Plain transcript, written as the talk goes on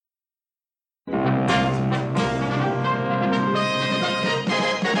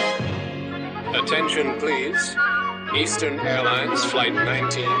Attention, please. Eastern Airlines Flight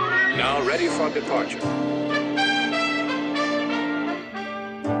 19, now ready for departure.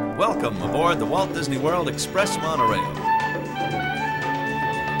 Welcome aboard the Walt Disney World Express monorail.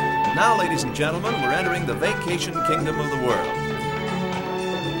 Now, ladies and gentlemen, we're entering the vacation kingdom of the world.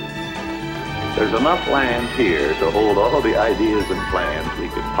 There's enough land here to hold all the ideas and plans we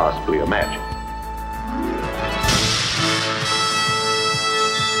could possibly imagine.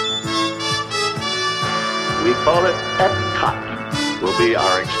 We call it Epcot. Will be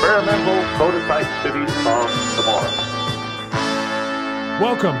our experimental prototype city of tomorrow.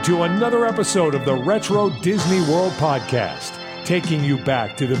 Welcome to another episode of the Retro Disney World Podcast, taking you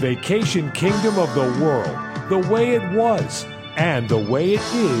back to the vacation kingdom of the world, the way it was, and the way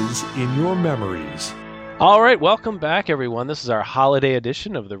it is in your memories. All right, welcome back, everyone. This is our holiday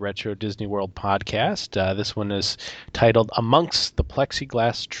edition of the Retro Disney World Podcast. This one is titled Amongst the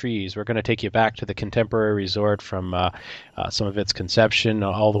Plexiglass Trees. We're going to take you back to the Contemporary Resort from some of its conception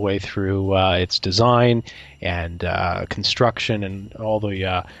all the way through its design and construction and all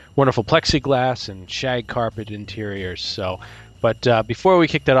the wonderful plexiglass and shag carpet interiors. But before we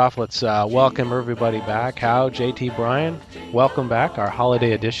kick that off, let's welcome everybody back. How, JT, Brian, welcome back. Our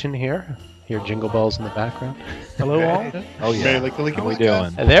holiday edition here. Hear jingle bells in the background. Hello, all. Oh, yeah. How we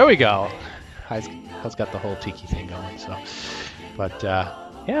doing? There we go. Has got the whole tiki thing going. But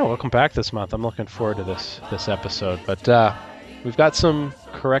yeah, welcome back this month. I'm looking forward to this episode. But we've got some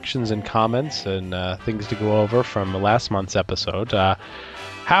corrections and comments and things to go over from last month's episode.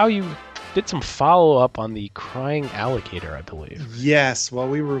 How you did some follow-up on the crying alligator, I believe. Yes. While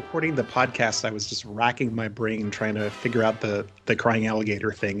we were recording the podcast, I was just racking my brain trying to figure out the crying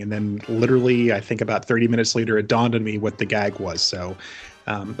alligator thing. And then literally, I think about 30 minutes later, it dawned on me what the gag was. So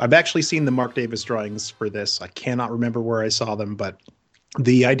I've actually seen the Mark Davis drawings for this. I cannot remember where I saw them, but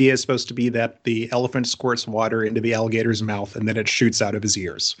the idea is supposed to be that the elephant squirts water into the alligator's mouth and then it shoots out of his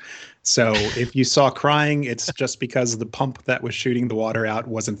ears. So if you saw crying, it's just because the pump that was shooting the water out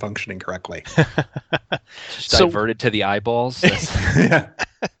wasn't functioning correctly. Just diverted to the eyeballs. Yeah.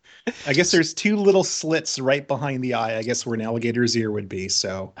 I guess there's two little slits right behind the eye, I guess, where an alligator's ear would be.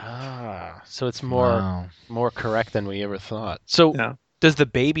 So it's more correct than we ever thought. So yeah. Does the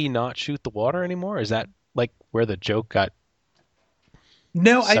baby not shoot the water anymore? Is that like where the joke got?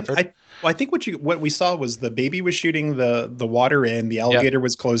 No, I think what we saw was the baby was shooting the water in, the alligator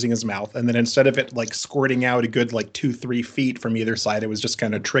was closing his mouth, and then instead of it like squirting out a good like 2-3 feet from either side, it was just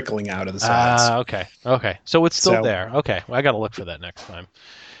kind of trickling out of the sides. Okay. So it's still there. Okay, well, I got to look for that next time.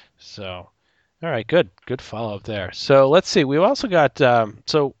 So, all right, good follow up there. So let's see. We've also got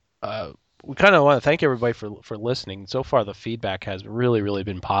we kind of want to thank everybody for listening. So far, the feedback has really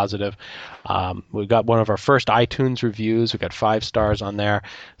been positive. We've got one of our first iTunes reviews. We've got 5 stars on there.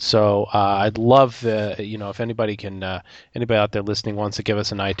 So I'd love if anybody out there listening wants to give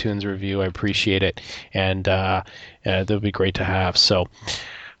us an iTunes review, I appreciate it, and that would be great to have. So,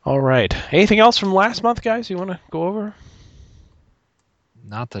 all right. Anything else from last month, guys? You want to go over?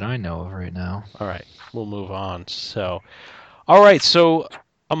 Not that I know of right now. All right, we'll move on. So, all right. So,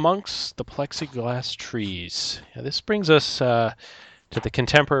 Amongst the Plexiglass Trees. Now, this brings us to the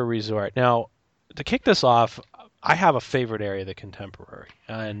Contemporary Resort. Now, to kick this off, I have a favorite area of the Contemporary,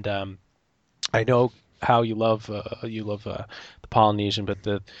 and I know how you love the Polynesian, but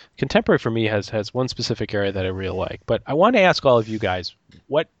the Contemporary for me has one specific area that I really like. But I want to ask all of you guys,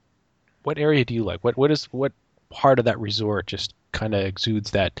 what area do you like? What part of that resort just kind of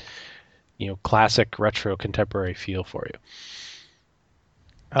exudes that classic retro contemporary feel for you?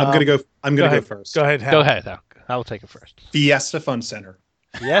 I'm gonna go first. Go ahead. Go ahead. I will take it first. Fiesta Fun Center.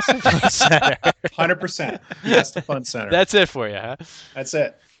 Fiesta Fun Center. 100%. Fiesta Fun Center. That's it for you, huh? That's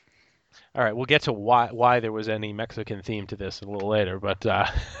it. All right, we'll get to why there was any Mexican theme to this a little later, but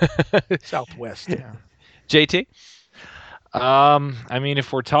Southwest. Yeah. JT. I mean,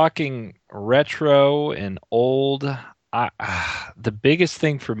 if we're talking retro and old, the biggest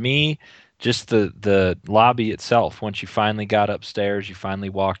thing for me, just the lobby itself. Once you finally got upstairs, you finally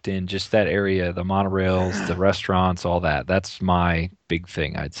walked in, just that area, the monorails, the restaurants, all that. That's my big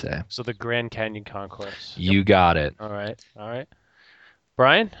thing, I'd say. So the Grand Canyon Concourse. You got it. All right.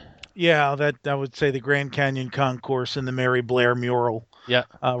 Brian? Yeah, I would say the Grand Canyon Concourse and the Mary Blair mural. Yeah.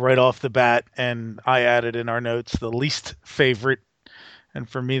 Right off the bat. And I added in our notes the least favorite. And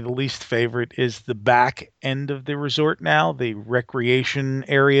for me, the least favorite is the back end of the resort now, the recreation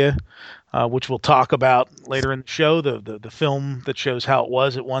area, which we'll talk about later in the show, the film that shows how it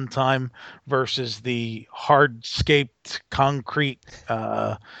was at one time versus the hardscaped concrete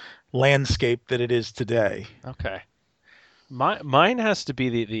landscape that it is today. Okay. Mine has to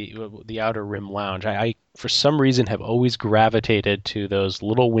be the Outer Rim Lounge. I for some reason have always gravitated to those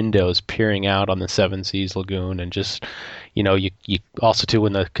little windows peering out on the Seven Seas Lagoon, and just, you also too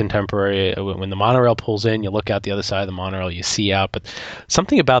when the Contemporary, when the monorail pulls in, you look out the other side of the monorail, you see out. But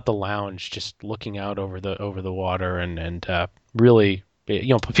something about the lounge, just looking out over the water, and really,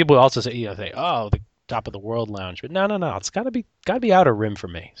 people also say oh, the top of the world lounge, but no, it's gotta be Outer Rim for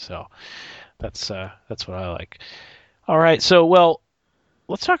me. So that's what I like. All right, so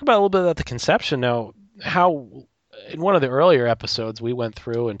let's talk about a little bit about the conception now. How in one of the earlier episodes we went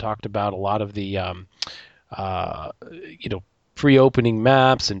through and talked about a lot of the pre-opening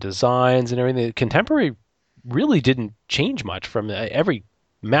maps and designs and everything. The Contemporary really didn't change much from every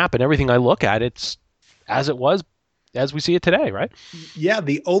map and everything I look at. It's as it was as we see it today, right? Yeah,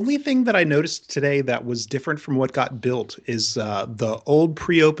 the only thing that I noticed today that was different from what got built is the old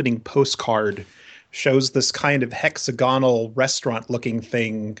pre-opening postcard shows this kind of hexagonal restaurant-looking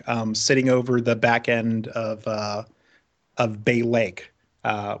thing sitting over the back end of Bay Lake,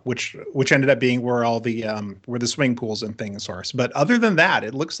 which ended up being where all the where the swimming pools and things are. But other than that,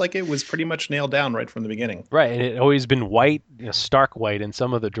 it looks like it was pretty much nailed down right from the beginning. Right, and it always been white, stark white in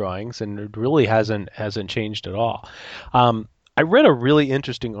some of the drawings, and it really hasn't changed at all. I read a really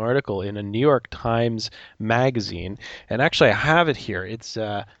interesting article in a New York Times magazine, and actually I have it here.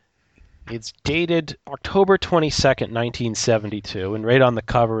 It's dated October 22nd, 1972, and right on the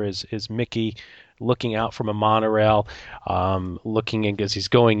cover is Mickey looking out from a monorail, looking as he's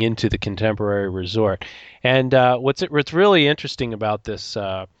going into the Contemporary Resort. And what's really interesting about this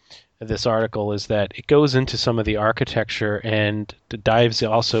article is that it goes into some of the architecture and dives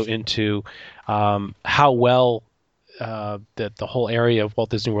also into how well that the whole area of Walt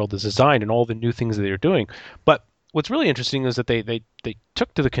Disney World is designed and all the new things that they're doing. But what's really interesting is that they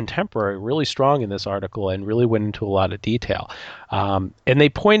took to the Contemporary really strong in this article and really went into a lot of detail. And they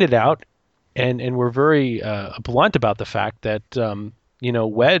pointed out and were very blunt about the fact that,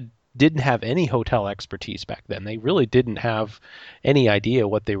 WED didn't have any hotel expertise back then. They really didn't have any idea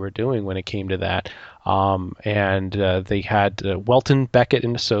what they were doing when it came to that. And they had Welton, Beckett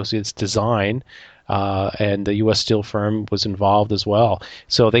and Associates design, and the U.S. Steel firm was involved as well.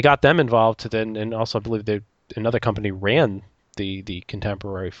 So they got them involved then, and also I believe another company ran the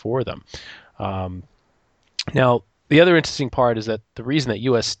Contemporary for them. Now, the other interesting part is that the reason that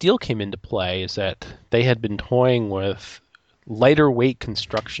U.S. Steel came into play is that they had been toying with lighter weight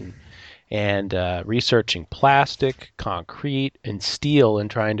construction and researching plastic, concrete, and steel and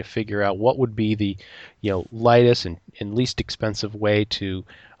trying to figure out what would be the lightest and least expensive way to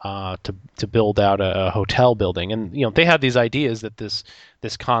build out a hotel building. And they had these ideas that this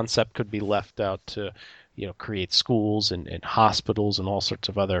concept could be left out to create schools and hospitals and all sorts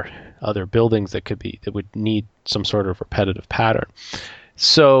of other buildings that would need some sort of repetitive pattern.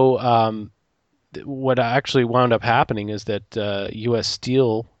 So what actually wound up happening is that U.S.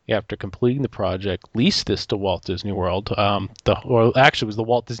 Steel, after completing the project, leased this to Walt Disney World. Or actually, it was the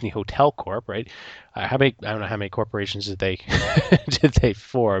Walt Disney Hotel Corp. Right? I don't know how many corporations did they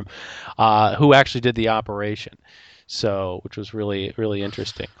form, who actually did the operation. So, which was really, really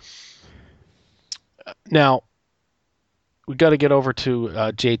interesting. Now, we got to get over to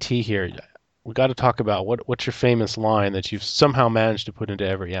JT here. We got to talk about what's your famous line that you've somehow managed to put into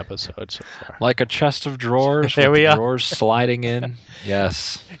every episode so far. Like a chest of drawers There with we the are. drawers sliding in.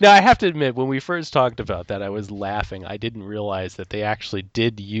 Yes. Now, I have to admit, when we first talked about that, I was laughing. I didn't realize that they actually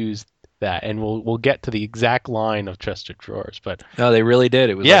did use that, and we'll get to the exact line of chest of drawers. But No, they really did.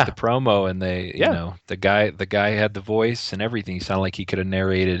 It was Yeah. like the promo, and they, the guy had the voice and everything. He sounded like he could have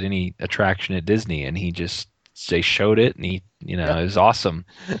narrated any attraction at Disney, and they showed it, and he, it was awesome.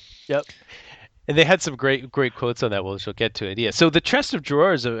 Yep. And they had some great quotes on that. We'll get to it. Yeah. So the chest of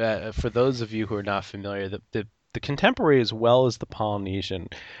drawers, for those of you who are not familiar, the Contemporary as well as the Polynesian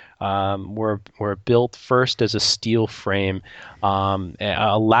were built first as a steel frame,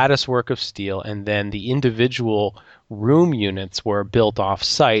 a lattice work of steel, and then the individual room units were built off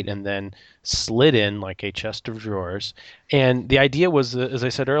site and then slid in like a chest of drawers. And the idea was, as I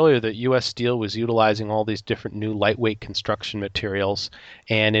said earlier, that U.S. Steel was utilizing all these different new lightweight construction materials,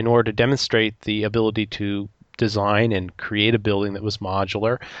 and in order to demonstrate the ability to design and create a building that was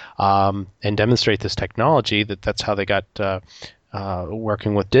modular, and demonstrate this technology, that's how they got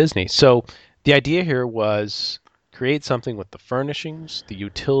working with Disney. So the idea here was create something with the furnishings, the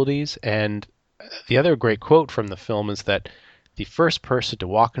utilities, and the other great quote from the film is that the first person to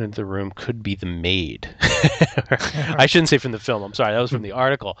walk into the room could be the maid. I shouldn't say from the film. I'm sorry. That was from the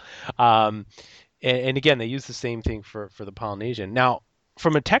article. And again, they use the same thing for the Polynesian. Now,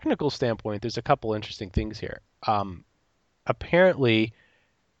 from a technical standpoint, there's a couple interesting things here. apparently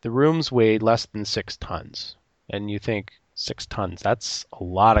the rooms weighed less than 6 tons. And you think 6 tons, that's a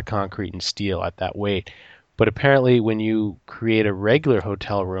lot of concrete and steel at that weight. But apparently when you create a regular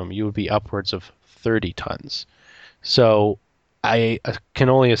hotel room, you would be upwards of 30 tons. So I can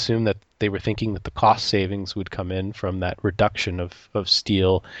only assume that they were thinking that the cost savings would come in from that reduction of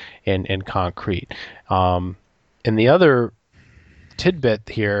steel and concrete. And the other tidbit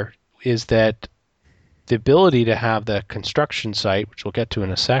here is that the ability to have the construction site, which we'll get to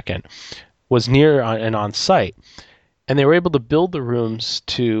in a second, was near and on site. And they were able to build the rooms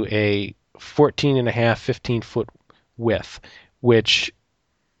to a 14.5, 15-foot width, which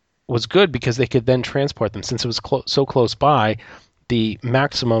was good because they could then transport them. Since it was so close by, the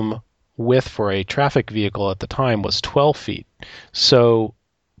maximum width for a traffic vehicle at the time was 12 feet. So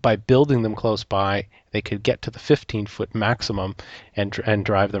by building them close by, they could get to the 15-foot maximum and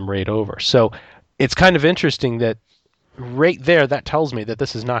drive them right over. So it's kind of interesting that right there, that tells me that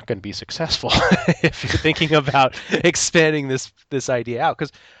this is not going to be successful if you're thinking about expanding this idea out.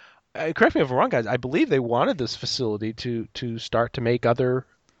 Because, correct me if I'm wrong, guys, I believe they wanted this facility to start to make other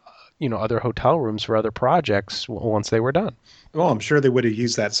hotel rooms for other projects once they were done. Well, I'm sure they would have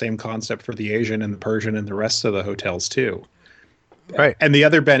used that same concept for the Asian and the Persian and the rest of the hotels too. Right. And the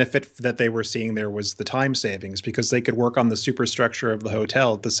other benefit that they were seeing there was the time savings, because they could work on the superstructure of the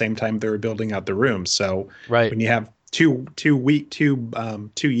hotel at the same time they were building out the rooms. So when you have two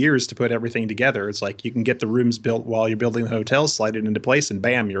years to put everything together, it's like you can get the rooms built while you're building the hotel, slide it into place, and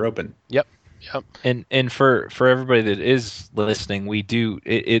bam, you're open. Yep. And for everybody that is listening, we do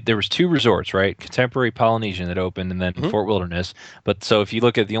there was 2 resorts, right? Contemporary Polynesian that opened, and then Fort Wilderness. But so if you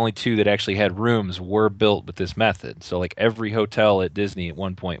look at the only 2 that actually had rooms were built with this method. So like every hotel at Disney at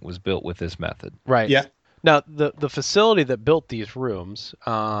one point was built with this method. Right. Yeah. Now the facility that built these rooms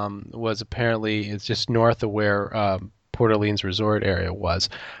was apparently it's just north of where Port Orleans Resort area was.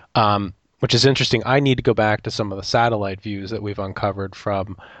 Which is interesting. I need to go back to some of the satellite views that we've uncovered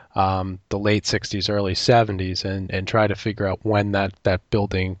from the late 60s, early 70s, and try to figure out when that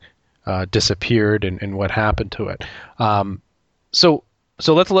building disappeared and what happened to it. So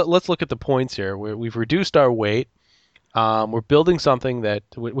let's look at the points here. We've reduced our weight. We're building something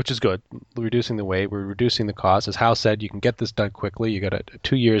which is good. We're reducing the weight. We're reducing the cost. As Hal said, you can get this done quickly. You got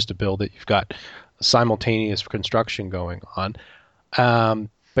 2 years to build it. You've got simultaneous construction going on.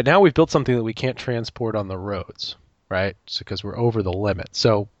 But now we've built something that we can't transport on the roads, right? Because we're over the limit.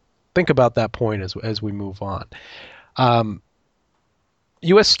 So think about that point as we move on.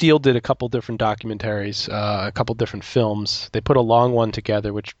 U.S. Steel did a couple different documentaries, a couple different films. They put a long one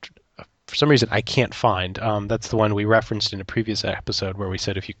together, which for some reason I can't find. That's the one we referenced in a previous episode where we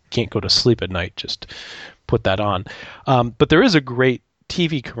said if you can't go to sleep at night, just put that on. But there is a great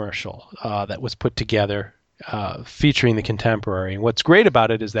TV commercial that was put together featuring the Contemporary. And what's great about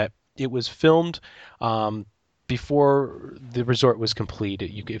it is that it was filmed before the resort was complete.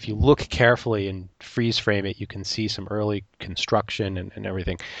 If you look carefully and freeze frame it, you can see some early construction and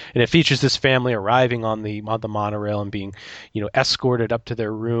everything. And it features this family arriving on the monorail and being, escorted up to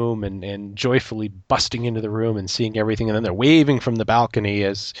their room and joyfully busting into the room and seeing everything. And then they're waving from the balcony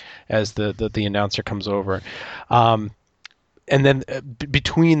as the announcer comes over. And then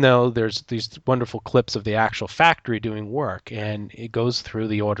between, though, there's these wonderful clips of the actual factory doing work, and it goes through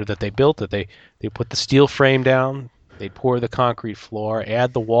the order that they built it. They put the steel frame down, they pour the concrete floor,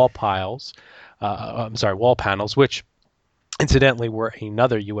 add the wall panels, which incidentally were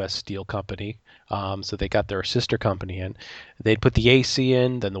another U.S. Steel company. So they got their sister company in. They'd put the AC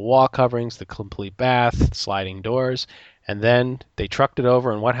in, then the wall coverings, the complete bath, sliding doors, and then they trucked it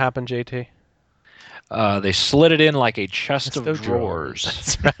over. And what happened, JT? They slid it in like a chest of drawers.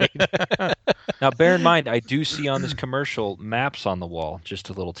 That's right. Now, bear in mind, I do see on this commercial maps on the wall. Just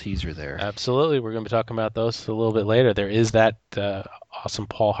a little teaser there. Absolutely. We're going to be talking about those a little bit later. There is that awesome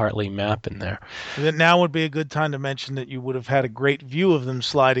Paul Hartley map in there. Now would be a good time to mention that you would have had a great view of them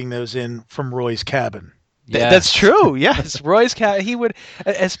sliding those in from Roy's cabin. Yeah. That's true. Yes. Roy's cabin. He would,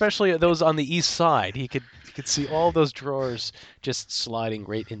 especially those on the east side, he could see all those drawers just sliding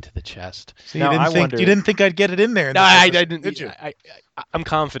right into the chest. So you didn't think I'd get it in there? No, I didn't. Did you? I'm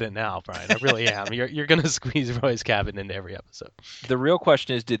confident now, Brian. I really am. You're going to squeeze Roy's cabin into every episode. The real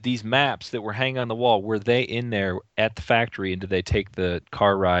question is, did these maps that were hanging on the wall, were they in there at the factory, and did they take the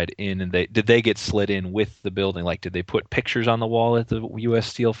car ride in, and did they get slid in with the building? Like, did they put pictures on the wall at the U.S.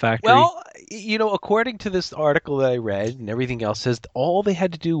 Steel factory? Well, according to this article that I read and everything else, says all they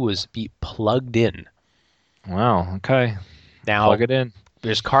had to do was be plugged in. Wow. Okay. Now plug it in.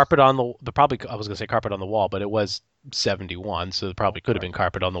 There's carpet on I was going to say carpet on the wall, but it was 71, so there probably could have been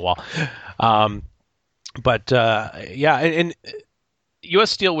carpet on the wall. But yeah, and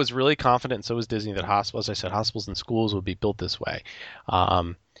U.S. Steel was really confident, and so was Disney, that hospitals, as I said, hospitals and schools would be built this way.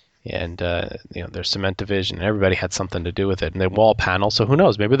 And their cement division, everybody had something to do with it, and the wall panel. So who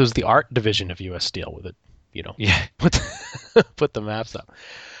knows? Maybe there's the art division of U.S. Steel with it. Yeah. Put the maps up.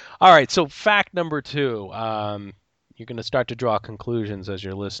 All right. So fact number 2. You're going to start to draw conclusions as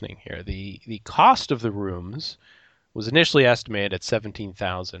you're listening here. The cost of the rooms was initially estimated at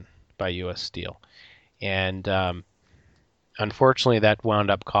 $17,000 by U.S. Steel, and unfortunately, that wound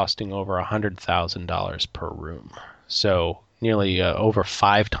up costing over $100,000 per room. So nearly over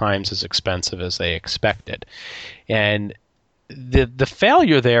 5 times as expensive as they expected. And the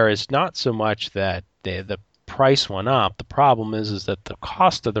failure there is not so much that the price went up. The problem is that the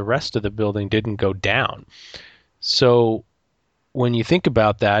cost of the rest of the building didn't go down. So when you think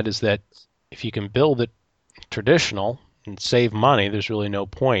about that, is that if you can build it traditional and save money, there's really no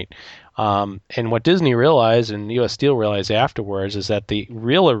point. And what Disney realized and U.S. Steel realized afterwards is that the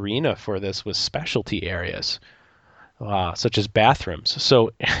real arena for this was specialty areas, such as bathrooms.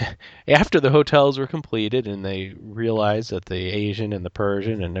 So after the hotels were completed and they realized that the Asian and the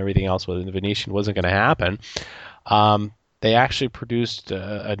Persian and everything else with the Venetian wasn't going to happen, they actually produced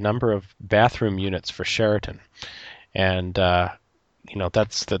a number of bathroom units for Sheraton. And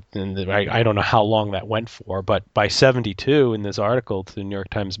that's I don't know how long that went for, but by 72, in this article to the New York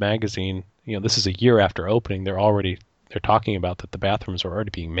Times Magazine, this is a year after opening, they're talking about that the bathrooms are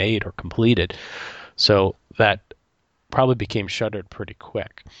already being made or completed. So that probably became shuttered pretty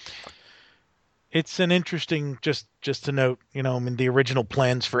quick. It's an interesting, just to note, the original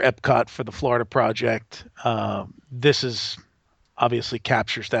plans for Epcot for the Florida project, this is obviously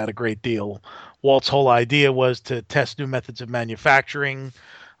captures that a great deal. Walt's whole idea was to test new methods of manufacturing,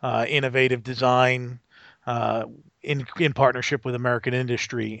 innovative design, in partnership with American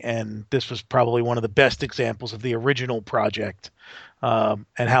industry, and this was probably one of the best examples of the original project and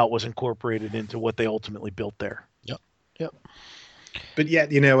how it was incorporated into what they ultimately built there. Yep. But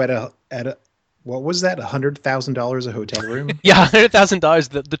yet, at a what was that? $100,000 a hotel room? Yeah,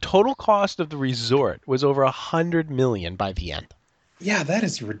 $100,000. The total cost of the resort was over $100 million by the end. Yeah, that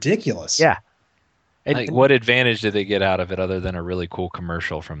is ridiculous. Yeah. And what advantage did they get out of it other than a really cool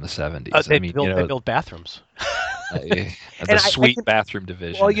commercial from the 70s? They built bathrooms. The bathroom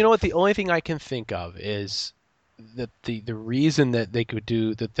division. Well, you know what? The only thing I can think of is that the reason that they could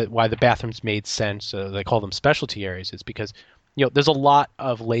do that why the bathrooms made sense, they call them specialty areas, is because there's a lot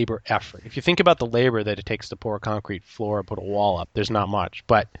of labor effort. If you think about the labor that it takes to pour a concrete floor and put a wall up, there's not much.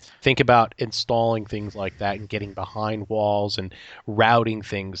 But think about installing things like that and getting behind walls and routing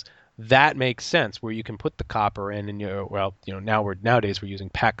things. That makes sense where you can put the copper in and nowadays we're using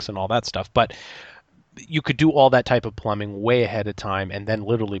PEX and all that stuff. But you could do all that type of plumbing way ahead of time and then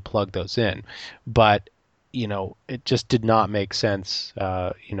literally plug those in. But it just did not make sense,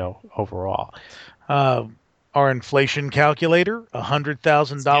 overall. Our inflation calculator,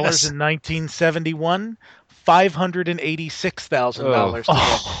 $100,000 in 1971,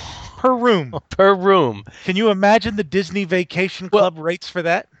 $586,000 per room. Per room. Can you imagine the Disney Vacation Club rates for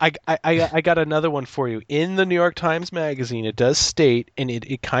that? I got another one for you. In the New York Times Magazine, it does state, and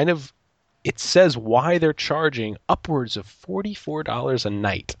it says why they're charging upwards of $44 a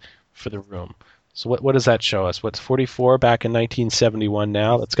night for the room. So what does that show us? What's 44 back in 1971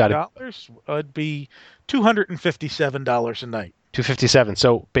 now? That's got dollars would be $257 a night. 257.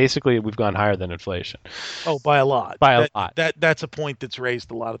 So basically, we've gone higher than inflation. Oh, by a lot. By a lot. That's a point that's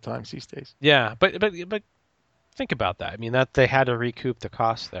raised a lot of times these days. Yeah, but think about that. I mean, that they had to recoup the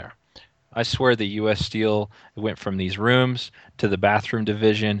cost there. I swear the U.S. Steel went from these rooms to the bathroom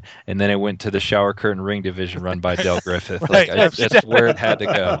division, and then it went to the shower curtain ring division run by Del Griffith. Right. That's where it had to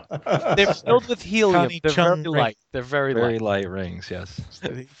go. They're filled with helium. Connie They're Chung very light. They're very light. Light rings, yes.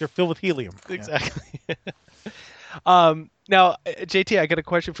 They're filled with helium. Exactly. Now, JT, I got a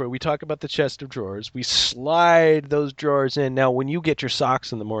question for you. We talk about the chest of drawers. We slide those drawers in. Now, when you get your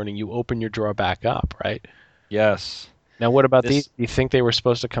socks in the morning, you open your drawer back up, right? Yes. Now, what about these? Do you think they were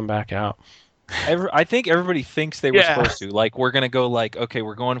supposed to come back out? I think everybody thinks they were supposed to. Like, we're going to go okay,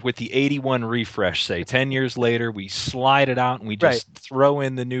 we're going with the 81 refresh, say. 10 years later, we slide it out and we just throw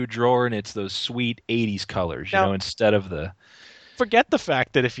in the new drawer, and it's those sweet 80s colors, instead of the... Forget the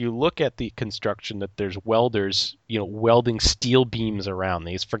fact that if you look at the construction that there's welders, welding steel beams around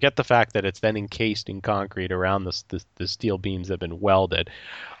these. Forget the fact that it's then encased in concrete around the steel beams that have been welded.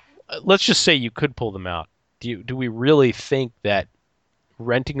 Let's just say you could pull them out. Do we really think that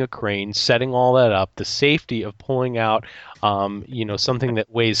renting a crane, setting all that up, the safety of pulling out, something that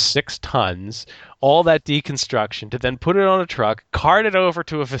weighs 6 tons, all that deconstruction, to then put it on a truck, cart it over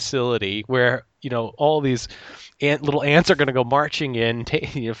to a facility where, all these little ants are going to go marching in,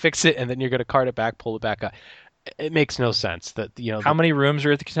 fix it, and then you're going to cart it back, pull it back up. It makes no sense that, How many rooms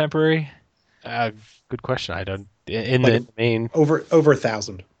are at the Contemporary? Good question. I don't, in the main. Over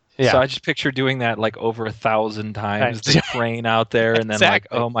 1,000. Yeah. So I just picture doing that like over 1,000 times, the crane out there, and then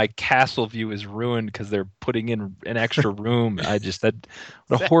Exactly. like, oh, my castle view is ruined because they're putting in an extra room.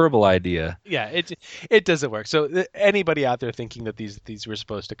 What a horrible idea. Yeah, it doesn't work. So anybody out there thinking that these were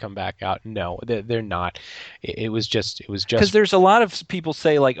supposed to come back out, no, they're not. It was just because there's a lot of people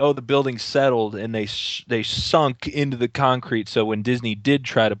say like, oh, the building settled and they sunk into the concrete. So when Disney did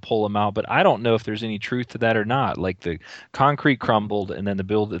try to pull them out, but I don't know if there's any truth to that or not. Like the concrete crumbled and then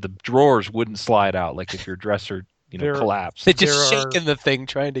the drawers wouldn't slide out. Like if your dresser collapsed. They just shaking the thing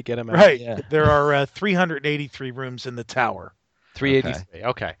trying to get them out. Right. Yeah. There are 383 rooms in the tower. 383.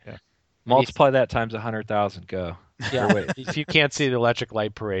 Okay. Yeah. Multiply that times 100,000. Go. Yeah. If you can't see the electric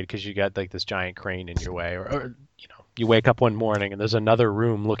light parade because you got like this giant crane in your way, or you wake up one morning and there's another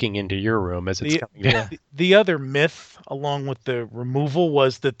room looking into your room as it's coming down. The other myth, along with the removal,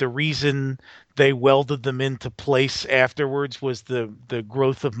 was that the reason they welded them into place afterwards was the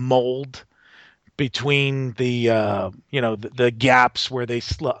growth of mold between the gaps where they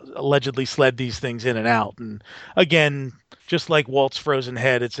allegedly sled these things in and out. And again, just like Walt's frozen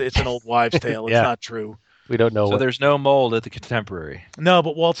head, it's an old wives' tale. It's not true. We don't know. So there's no mold at the Contemporary. No,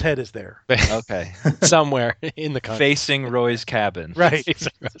 but Walt's head is there. Okay. Somewhere in the country. Facing Roy's cabin. Right. It's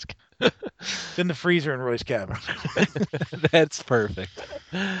in the freezer in Roy's cabin. That's perfect.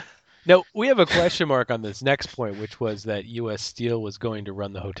 Now, we have a question mark on this next point, which was that U.S. Steel was going to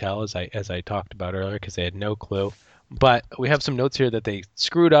run the hotel, as I talked about earlier, because they had no clue. But we have some notes here that they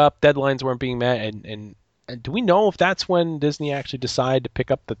screwed up, deadlines weren't being met, and do we know if that's when Disney actually decided to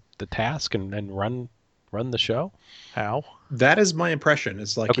pick up the task and run the show? How? That is my impression.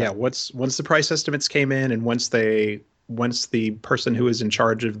 It's like, Okay. once the price estimates came in and once the person who was in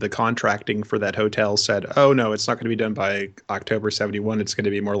charge of the contracting for that hotel said, oh, no, it's not going to be done by October 71. It's going to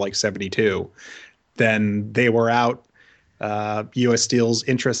be more like 72. Then they were out. U.S. Steel's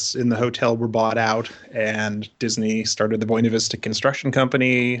interests in the hotel were bought out, and Disney started the Buena Vista Construction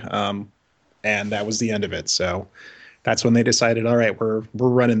Company, and that was the end of it. So that's when they decided, all right, we're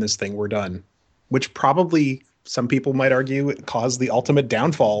running this thing. We're done, which probably some people might argue caused the ultimate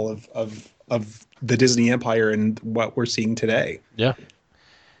downfall of the Disney empire and what we're seeing today. Yeah.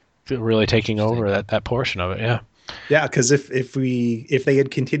 Really taking over that portion of it, yeah. Yeah, because if they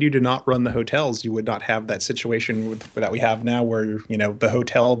had continued to not run the hotels, you would not have that situation that we have now, where the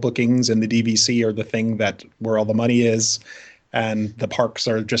hotel bookings and the DVC are the thing where all the money is, and the parks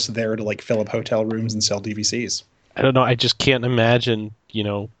are just there to like fill up hotel rooms and sell DVCs. I don't know. I just can't imagine,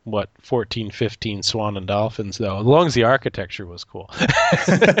 14, 15 Swan and Dolphins, though, as long as the architecture was cool.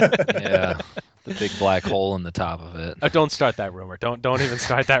 Yeah. The big black hole in the top of it. Don't start that rumor. Don't even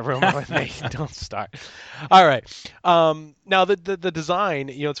start that rumor with me. Don't start. All right. Now the design.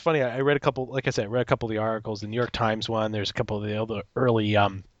 It's funny. I read a couple. Like I said, I read a couple of the articles. The New York Times one. There's a couple of the other early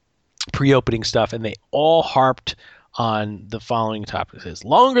pre-opening stuff, and they all harped on the following topic. It says,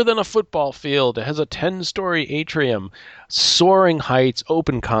 longer than a football field. It has a 10-story atrium, soaring heights,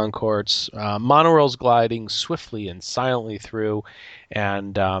 open concourse, monorails gliding swiftly and silently through,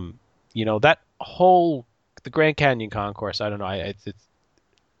 and that whole the Grand Canyon concourse. I don't know. It's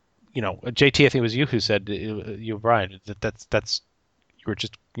JT. I think it was you who said, Brian, that's you were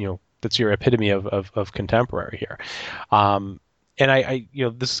just that's your epitome of contemporary here. And I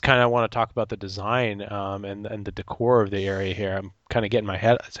this is kind of, I want to talk about the design and the decor of the area here. I'm kind of getting my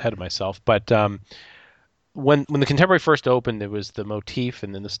head ahead of myself, but when the Contemporary first opened, there was the motif,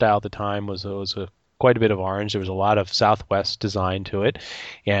 and then the style at the time was quite a bit of orange. There was a lot of Southwest design to it,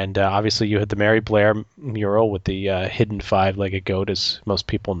 and obviously you had the Mary Blair mural with the hidden 5-legged goat, as most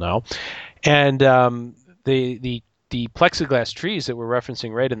people know, and the plexiglass trees that we're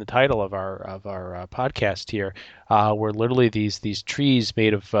referencing right in the title of our podcast here were literally these trees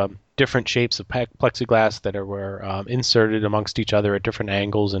made of different shapes of plexiglass that were inserted amongst each other at different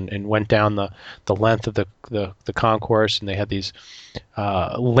angles and went down the length of the concourse, and they had these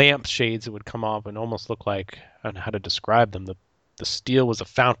lamp shades that would come up and almost look like, I don't know how to describe them. The steel was a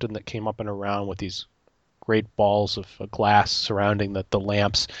fountain that came up and around with these great balls of glass surrounding the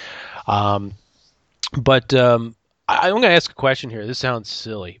lamps. But I'm going to ask a question here. This sounds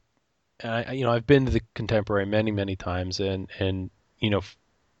silly. I've been to the Contemporary many, many times, and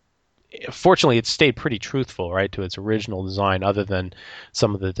fortunately, it stayed pretty truthful, right, to its original design. Other than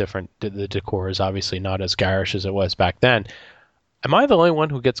some of the decor is obviously not as garish as it was back then. Am I the only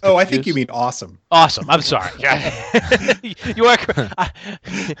one who gets confused? Oh, I think you mean awesome. Awesome. I'm sorry. You are.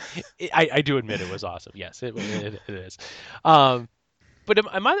 I do admit it was awesome. Yes, it is. But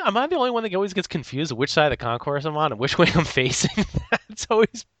am I the only one that always gets confused of which side of the concourse I'm on and which way I'm facing? It's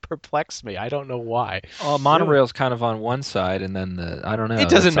always perplexed me. I don't know why. Monorail's kind of on one side, and then I don't know. It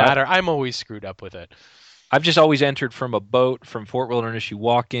doesn't matter. I'm always screwed up with it. I've just always entered from a boat from Fort Wilderness. You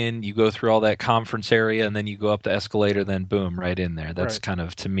walk in, you go through all that conference area, and then you go up the escalator, then boom, right in there. That's kind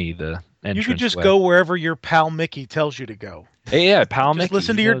of, to me, the entrance. You could just go wherever your pal Mickey tells you to go. Hey, yeah, pal just Mickey.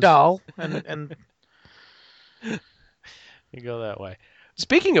 Listen to your doll, and you go that way.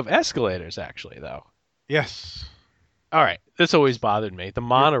 Speaking of escalators, actually, though. Yes. All right, this always bothered me. The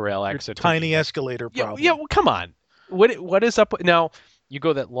monorail exit. Tiny escalator problem. Yeah, well, come on. What is up now? You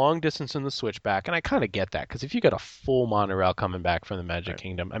go that long distance in the switchback, and I kind of get that, because if you got a full monorail coming back from the Magic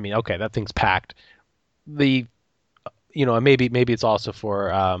Kingdom, I mean, okay, that thing's packed. Maybe it's also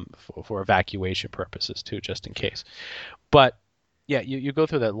for evacuation purposes too, just in case. But yeah, you go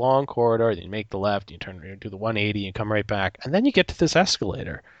through that long corridor, then you make the left, you do the 180, and come right back, and then you get to this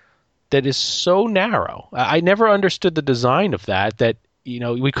escalator that is so narrow. I never understood the design of that.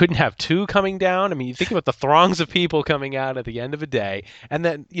 We couldn't have two coming down. I mean, you think about the throngs of people coming out at the end of a day, and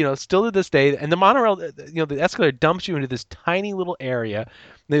then, still to this day, and the monorail, the escalator dumps you into this tiny little area,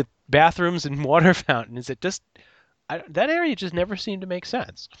 the bathrooms and water fountains. That area just never seemed to make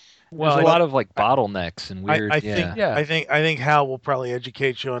sense. Well, there's a lot of bottlenecks and weird. I think Hal will probably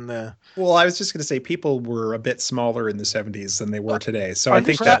educate you on the. Well, I was just going to say people were a bit smaller in the 70s than they were today. So and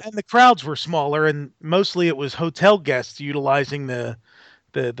the crowds were smaller, and mostly it was hotel guests utilizing the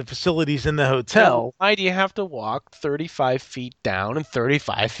facilities in the hotel. Why do you have to walk 35 feet down and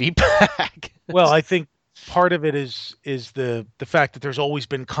 35 feet back? Well, I think part of it is the fact that there's always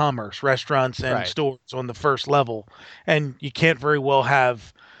been commerce, restaurants and stores on the first level, and you can't very well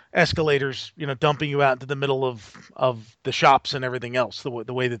have escalators, dumping you out into the middle of the shops and everything else, the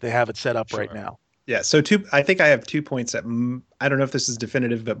way that they have it set up right now. Yeah, so I think I have 2 points that I don't know if this is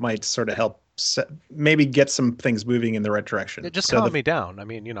definitive, but might sort of help maybe get some things moving in the right direction. Just calm me down. I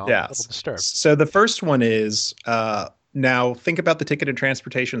mean, I'm a little disturbed. So the first one is now think about the Ticket and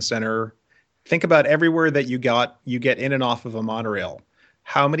Transportation Center. Think about everywhere that you get in and off of a monorail.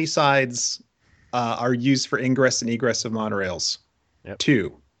 How many sides are used for ingress and egress of monorails? Yep.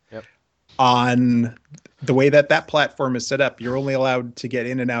 2. Yep. On the way that platform is set up, you're only allowed to get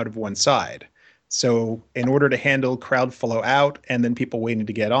in and out of one side. So in order to handle crowd flow out and then people waiting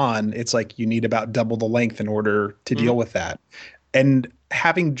to get on, it's like you need about double the length in order to deal with that. And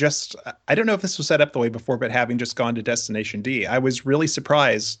having I don't know if this was set up the way before, but having just gone to Destination D, I was really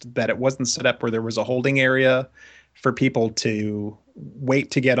surprised that it wasn't set up where there was a holding area for people to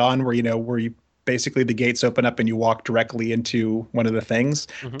wait to get on, where you basically the gates open up and you walk directly into one of the things.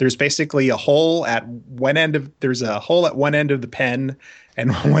 Mm-hmm. There's basically a hole at one end of the pen.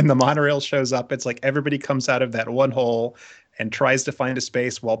 And when the monorail shows up, it's like everybody comes out of that one hole and tries to find a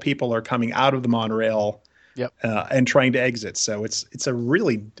space while people are coming out of the monorail. Yep. And trying to exit. So it's a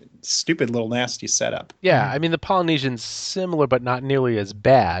really stupid little nasty setup. Yeah, I mean the Polynesian's similar, but not nearly as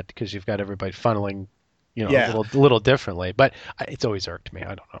bad because you've got everybody funneling, a little differently. But it's always irked me.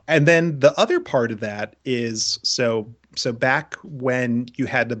 I don't know. And then the other part of that is so back when you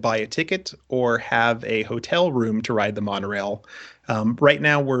had to buy a ticket or have a hotel room to ride the monorail. Right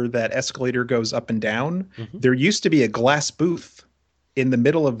now, where that escalator goes up and down, there used to be a glass booth in the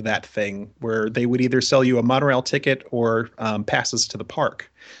middle of that thing where they would either sell you a monorail ticket or passes to the park.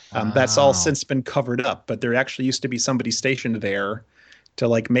 That's all since been covered up, but there actually used to be somebody stationed there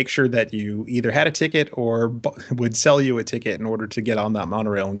to make sure that you either had a ticket or would sell you a ticket in order to get on that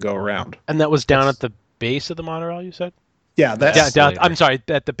monorail and go around. And that was down at the base of the monorail, you said? Yeah, down. I'm sorry,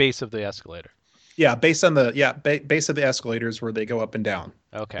 at the base of the escalator. Yeah, base of the escalators where they go up and down.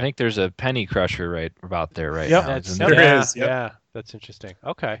 Okay. I think there's a penny crusher right about there now. There is. Yep. Yeah, that's interesting.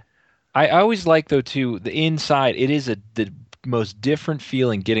 Okay. I always like, though, too, the inside. It is the most different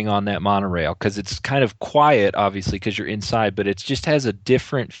feeling getting on that monorail because it's kind of quiet, obviously, because you're inside, but it just has a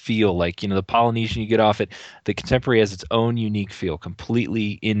different feel. Like, the Polynesian, you get off it. The Contemporary has its own unique feel,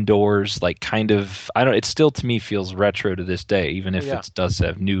 completely indoors, it still, to me, feels retro to this day, even if it does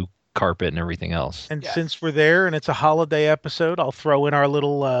have new carpet and everything else. And since we're there and it's a holiday episode, I'll throw in our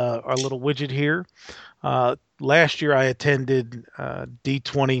little widget here. Last year I attended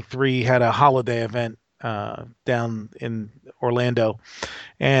D23 had a holiday event down in Orlando,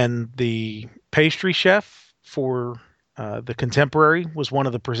 and the pastry chef for the Contemporary was one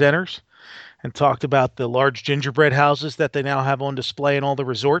of the presenters and talked about the large gingerbread houses that they now have on display in all the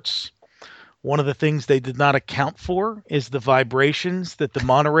resorts. One of the things they did not account for is the vibrations that the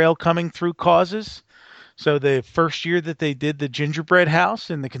monorail coming through causes. So the first year that they did the gingerbread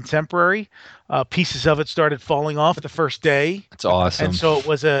house in the Contemporary, pieces of it started falling off the first day. That's awesome. And so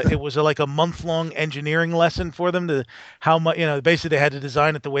it was like a month-long engineering lesson for them to how much, basically they had to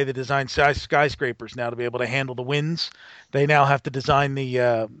design it the way they design skyscrapers now to be able to handle the winds. They now have to design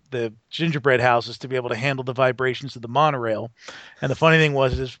the gingerbread houses to be able to handle the vibrations of the monorail. And the funny thing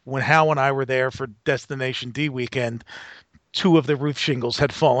is when Hal and I were there for Destination D weekend, 2 of the roof shingles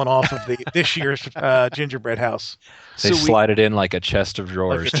had fallen off of this year's gingerbread house. They slide it in like a chest of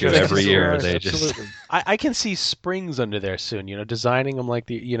drawers too every year. They Absolutely. just I can see springs under there soon. Designing them like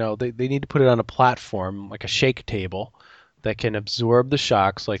they need to put it on a platform like a shake table that can absorb the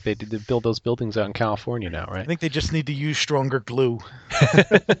shocks, like they did to build those buildings out in California now, right? I think they just need to use stronger glue.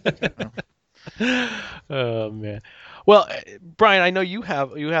 Oh man. Well, Brian, I know you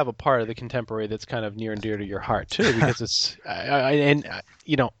have a part of the Contemporary that's kind of near and dear to your heart too, because it's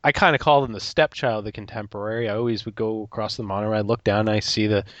I kind of call them the stepchild of the Contemporary. I always would go across the monorail, I'd look down, and I see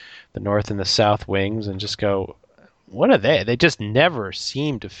the north and the south wings, and just go, what are they? They just never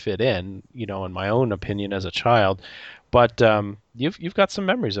seem to fit in, in my own opinion as a child. But you've got some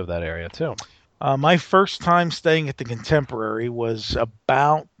memories of that area too. My first time staying at the Contemporary was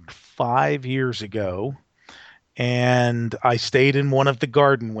about 5 years ago. And I stayed in one of the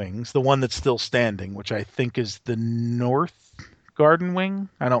garden wings, the one that's still standing, which I think is the north garden wing.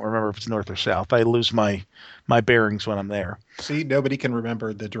 I don't remember if it's north or south. I lose my bearings when I'm there. See, nobody can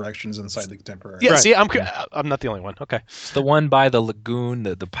remember the directions inside the Contemporary. Yeah, Right. see, I'm not the only one. Okay. it's the one by the lagoon,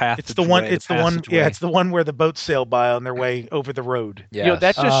 the path. It's the one. It's the one. Yeah, it's the one where the boats sail by on their way over the road. Yeah.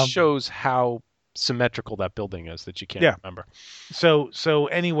 That just shows how symmetrical that building is that you can't remember. So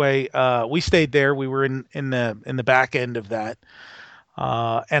anyway, we stayed there. We were in the back end of that,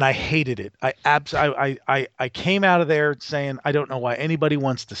 and I hated it. I came out of there saying, I don't know why anybody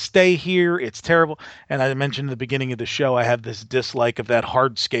wants to stay here. It's terrible. And I mentioned at the beginning of the show, I have this dislike of that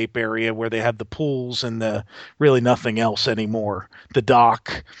hardscape area where they have the pools and the really nothing else anymore. The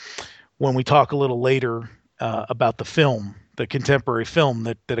dock. When we talk a little later about the film, the Contemporary film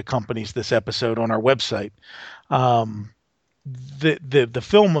that accompanies this episode on our website, the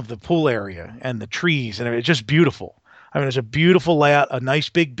film of the pool area and the trees, and it's just beautiful. I mean, it's a beautiful layout, a nice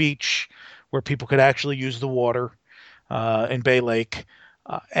big beach where people could actually use the water in Bay Lake.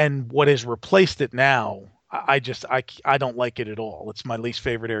 And what has replaced it now, I don't like it at all. It's my least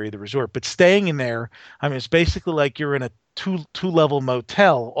favorite area of the resort. But staying in there, I mean, it's basically like you're in a two-level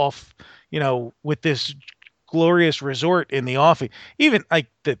motel off, with this glorious resort in the offing. Even like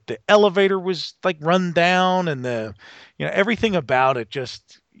the elevator was like run down, and everything about it,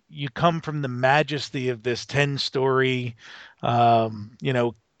 just you come from the majesty of this 10-story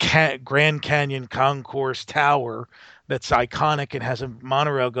Grand Canyon Concourse Tower that's iconic and has a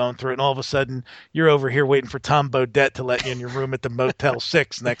monorail going through it, and all of a sudden you're over here waiting for Tom Bodette to let you in your room at the Motel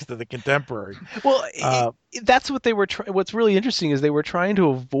 6 next to the Contemporary. Well, that's what they were what's really interesting is they were trying to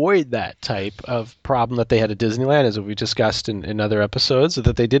avoid that type of problem that they had at Disneyland, as we discussed in other episodes, so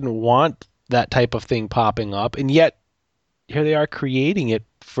that they didn't want that type of thing popping up, and yet here they are creating it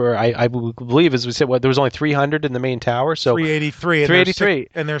for, I believe, as we said, there was only 300 in the main tower, so 383, 383,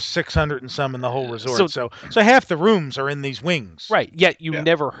 and there's 600 and some in the whole resort. So half the rooms are in these wings, right? Yet you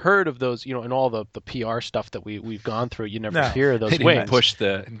never heard of those, in all the PR stuff that we've gone through. You never hear of those they wings. didn't push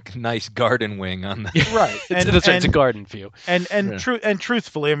the nice garden wing on the right. It's a garden view. And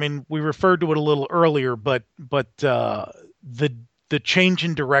truthfully, I mean, we referred to it a little earlier, but the change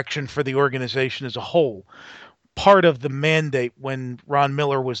in direction for the organization as a whole. Part of the mandate when Ron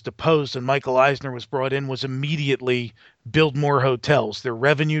Miller was deposed and Michael Eisner was brought in was immediately build more hotels. They're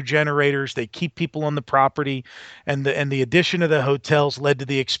revenue generators. They keep people on the property, and the addition of the hotels led to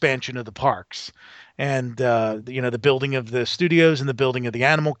the expansion of the parks, and the building of the studios and the building of the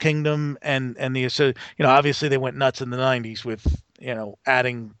Animal Kingdom, and obviously they went nuts in the 90s with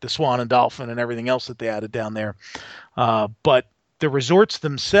adding the Swan and Dolphin and everything else that they added down there, but the resorts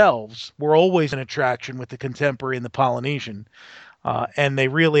themselves were always an attraction with the Contemporary and the Polynesian, and they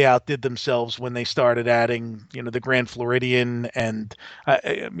really outdid themselves when they started adding, the Grand Floridian and,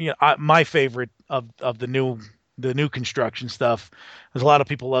 my favorite of the new construction stuff. There's a lot of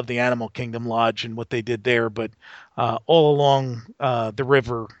people love the Animal Kingdom Lodge and what they did there, but all along the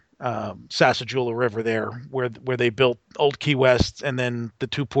river, Sassagoula River there, where they built Old Key West and then the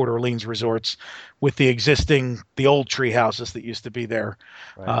 2 Port Orleans resorts with the old tree houses that used to be there.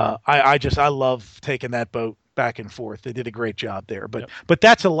 Right. I love taking that boat back and forth. They did a great job there. But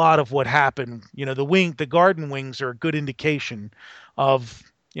that's a lot of what happened. The garden wings are a good indication of,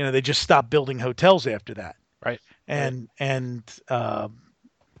 they just stopped building hotels after that. Right. And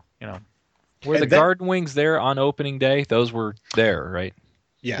were the garden wings there on opening day? Those were there, right?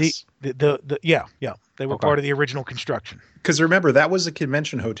 Yes. Yeah. They were part of the original construction. Because remember, that was a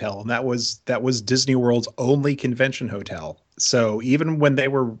convention hotel, and that was Disney World's only convention hotel. So even when they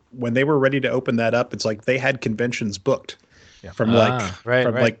were ready to open that up, it's like they had conventions booked from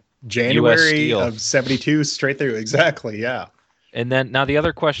like January of '72 straight through. Exactly. Yeah. And then now the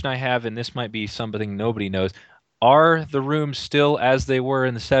other question I have, and this might be something nobody knows. Are the rooms still as they were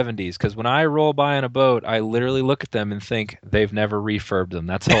in the 70s? Because when I roll by on a boat, I literally look at them and think they've never refurbed them.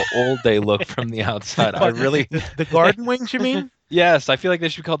 That's how old they look from the outside. I really the garden wings, you mean? Yes, I feel like they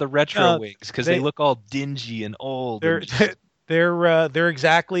should be called the retro wings because they look all dingy and old. They're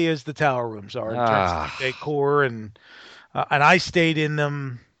exactly as the tower rooms are in terms of decor, and I stayed in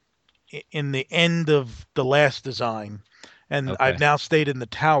them in the end of the last design, and I've now stayed in the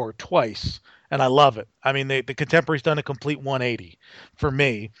tower twice. And I love it. I mean, the Contemporary's done a complete 180 for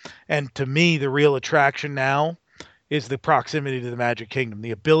me. And to me, the real attraction now is the proximity to the Magic Kingdom,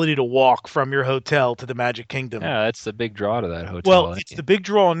 the ability to walk from your hotel to the Magic Kingdom. Yeah, that's the big draw to that hotel. Well, it's the big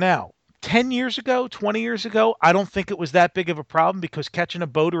draw now. 10 years ago, 20 years ago, I don't think it was that big of a problem because catching a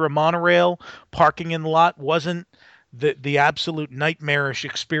boat or a monorail, parking in the lot wasn't the absolute nightmarish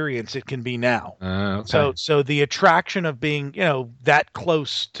experience it can be now. So the attraction of being, that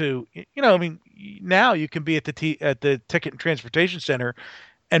close to, now you can be at the Ticket and Transportation Center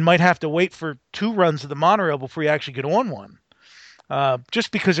and might have to wait for 2 runs of the monorail before you actually get on one.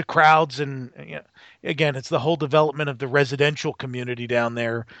 Just because of crowds and, again, it's the whole development of the residential community down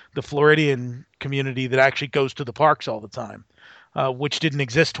there, the Floridian community that actually goes to the parks all the time, which didn't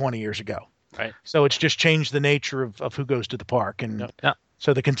exist 20 years ago. Right. So it's just changed the nature of who goes to the park. And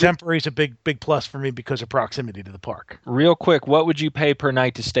so the Contemporary is a big plus for me because of proximity to the park. Real quick, what would you pay per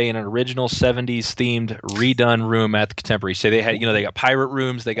night to stay in an original 70s themed redone room at the Contemporary? Say they had, they got pirate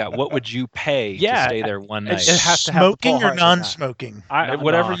rooms. What would you pay to stay there one night? It has to have smoking or non-smoking?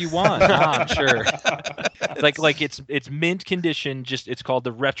 Whatever you want. I'm sure. like it's mint condition. Just it's called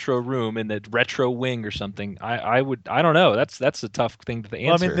the retro room in the retro wing or something. I don't know. That's a tough thing to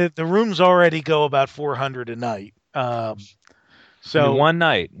answer. Well, I mean the rooms already go about $400 a night. So one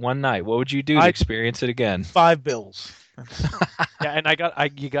night. What would you do to experience it again? $5. Yeah,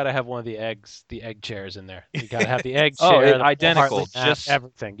 and you got to have one of the egg chairs in there. You got to have the egg chair. Identical, just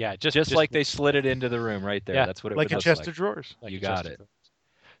everything. Yeah, just like they slid it into the room right there. Yeah, that's what it like was a chest of drawers. You got it.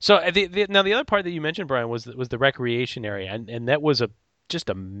 So now the other part that you mentioned, Brian, was the recreation area, and that was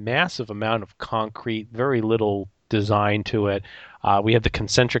just a massive amount of concrete, very little design to it. We had the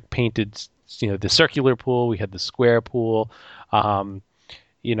concentric painted, the circular pool. We had the square pool.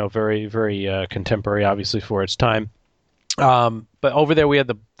 Very, very contemporary, obviously, for its time. But over there we had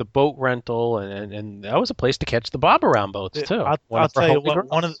the boat rental, and that was a place to catch the bob around boats too. I'll tell you what,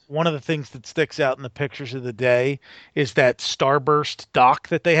 one of the things that sticks out in the pictures of the day is that Starburst dock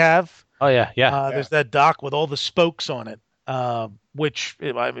that they have. Oh yeah. There's that dock with all the spokes on it, which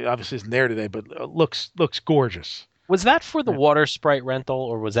obviously isn't there today, but looks gorgeous. Was that for the water sprite rental,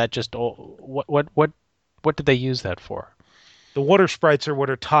 or was that just what did they use that for? The water sprites are what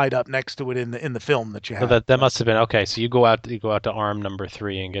are tied up next to it in the film that you have. So that must have been okay. So you go out to arm number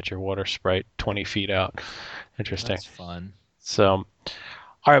 3 and get your water sprite 20 feet out. Interesting. That's fun. So, all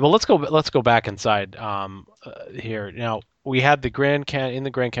right. Well, let's go back inside here. Now we had the Grand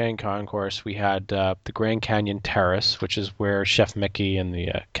Canyon Concourse. We had the Grand Canyon Terrace, which is where Chef Mickey and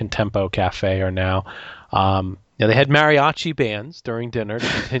the Contempo Cafe are now. They had mariachi bands during dinner to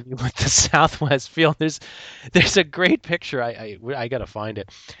continue with the Southwest feel. There's a great picture. I gotta find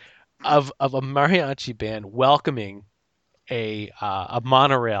it of a mariachi band welcoming a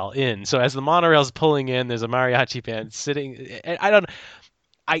monorail in. So as the monorail's pulling in, there's a mariachi band sitting. And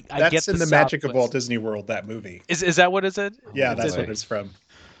I that's in the Magic of Walt Disney World. That movie is that what is it? Yeah, that's what it's from.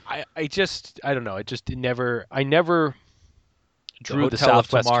 I don't know. I never drew the Hotel of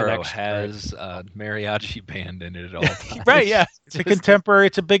Southwest Tomorrow connection. has a mariachi band in it at all times. Right, yeah. It's a Contemporary.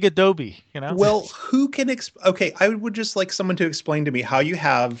 It's a big Adobe, Well, who can okay, I would just like someone to explain to me how you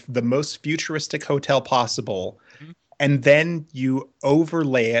have the most futuristic hotel possible, and then you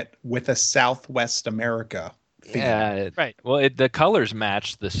overlay it with a Southwest America. theme. Yeah, Right. Well, the colors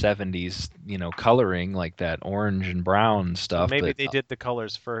match the 70s, coloring, like that orange and brown stuff. Maybe but, they did the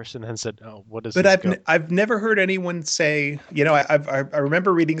colors first and then said, "Oh, what does But this I've go?" I've never heard anyone say, I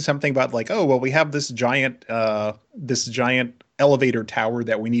remember reading something about like, oh well, we have this giant elevator tower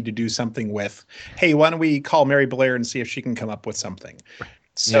that we need to do something with. Hey, why don't we call Mary Blair and see if she can come up with something?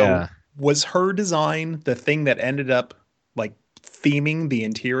 So Yeah. was her design the thing that ended up like theming the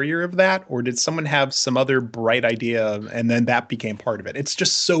interior of that, or did someone have some other bright idea and then that became part of it? It's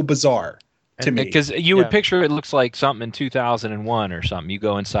just so bizarre to me. Because you would picture it looks like something in 2001 or something. You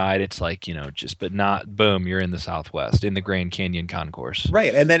go inside, it's like, but not, boom, you're in the Southwest, in the Grand Canyon Concourse.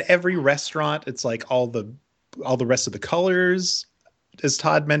 Right. And then every restaurant, it's like all the rest of the colors, as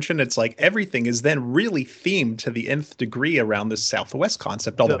Todd mentioned, it's like everything is then really themed to the nth degree around this Southwest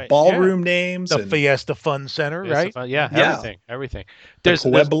concept. All the ballroom names, the Fiesta Fun Center, right? Everything. There's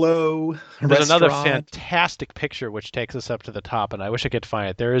Pueblo. There's another fantastic picture which takes us up to the top, and I wish I could find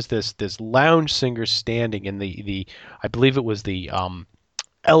it. There is this lounge singer standing in the I believe it was the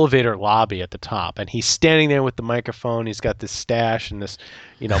elevator lobby at the top, and he's standing there with the microphone. He's got this stash and this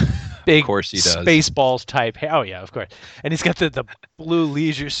big Of course he does. Spaceballs type. Oh yeah, of course. And he's got the blue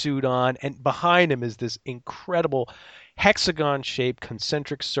leisure suit on, and behind him is this incredible hexagon shaped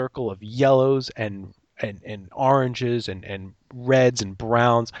concentric circle of yellows and oranges and reds and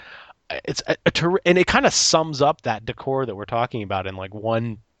browns. It's and it kind of sums up that decor that we're talking about in like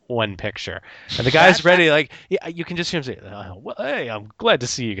one picture. And the guy's ready, like, you can just hear him say, well, hey, I'm glad to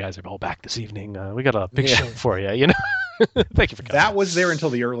see you guys are all back this evening. We got a big show for you, Thank you for coming. That was there until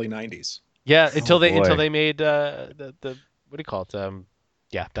the early 90s. Yeah, until they made the what do you call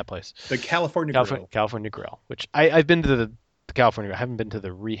it? That place. The California Grill. California Grill, which I've been to the California Grill. I haven't been to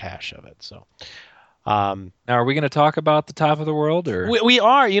the rehash of it, so. Now, are we going to talk about the top of the world, or we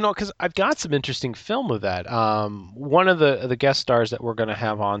are, because I've got some interesting film of that. One of the guest stars that we're going to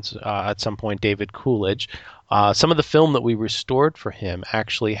have on at some point, David Coolidge. Some of the film that we restored for him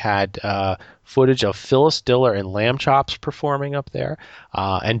actually had footage of Phyllis Diller and Lamb Chops performing up there,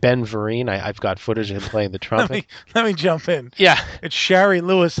 and Ben Vereen. I've got footage of him playing the trumpet. Let me jump in. Yeah, it's Shari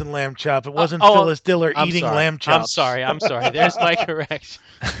Lewis and Lamb Chop. It wasn't Phyllis Diller eating lamb chops. I'm sorry. There's my correction.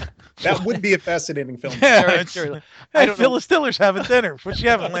 That would be a fascinating film. Yeah, hey, Phyllis Diller's having dinner. What's she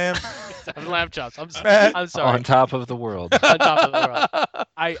having, lamb? Lamb chops. I'm sorry. On top of the world. On top of the world.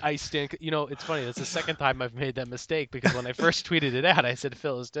 I stand. It's funny. That's the second time I've made that mistake, because when I first tweeted it out, I said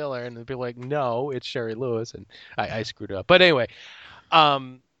Phyllis Diller, and they'd be like, "No, it's Shari Lewis," and I screwed it up. But anyway,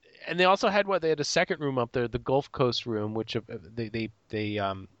 and they also had they had a second room up there, the Gulf Coast room, which they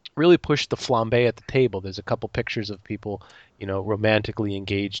really pushed the flambe at the table. There's a couple pictures of people, romantically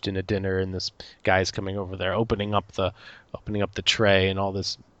engaged in a dinner, and this guy's coming over there, opening up the tray and all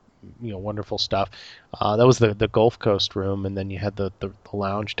this, wonderful stuff. That was the Gulf Coast room, and then you had the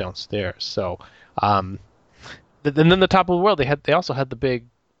lounge downstairs. So, then the top of the world, they also had the big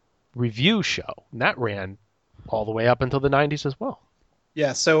review show, and that ran all the way up until the 90s as well.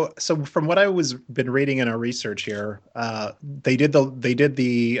 Yeah, so from what I been reading in our research here, they did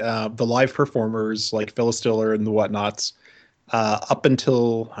the live performers like Phyllis Diller and the whatnots up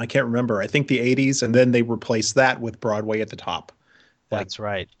until, I can't remember, I think the 80s, and then they replaced that with Broadway at the top. That's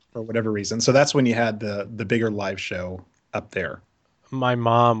right. For whatever reason. So that's when you had the bigger live show up there. My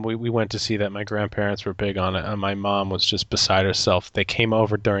mom, we went to see that. My grandparents were big on it, and my mom was just beside herself. They came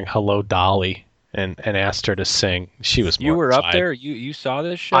over during Hello, Dolly, and asked her to sing. She was You were mortified. up there? You saw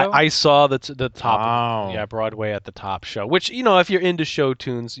this show? I saw the top. Wow. Yeah, Broadway at the top show. Which, if you're into show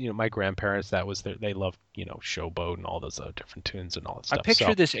tunes, my grandparents, that was they loved, Showboat and all those other different tunes and all that stuff. I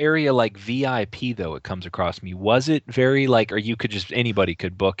picture this area like VIP, though. It comes across me. Was it very or you could anybody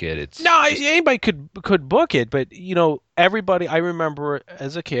could book it? Anybody could book it, but everybody. I remember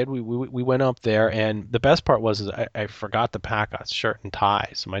as a kid, we went up there, and the best part was I forgot to pack a shirt and tie.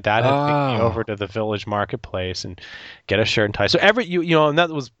 So my dad had to take me over to the Village Marketplace and get a shirt and tie. So and that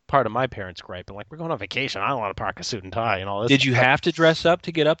was part of my parents' gripe. And we're going on vacation. I don't want to pack a suit and tie and all this. Did you have to dress up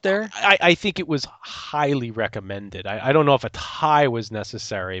to get up there? I think it was highly recommended. I don't know if a tie was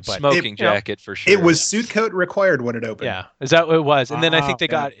necessary, but smoking jacket for sure. It was suit coat required when it opened. Yeah, is that what it was? And then I think they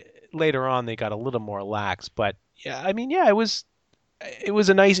got later on they got a little more lax, but yeah, it was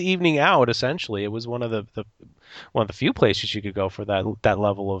a nice evening out. Essentially, it was one of the few places you could go for that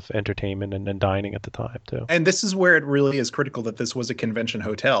level of entertainment and dining at the time too. And this is where it really is critical that this was a convention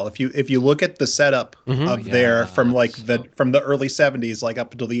hotel. If you look at the setup of there from from the early 70s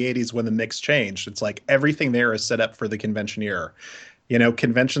up until the 80s when the mix changed, it's everything there is set up for the convention era.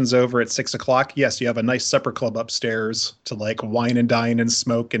 conventions over at 6:00. Yes, you have a nice supper club upstairs to like wine and dine and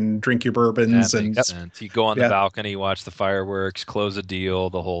smoke and drink your bourbons. That And makes sense. You go on the balcony, watch the fireworks, close a deal,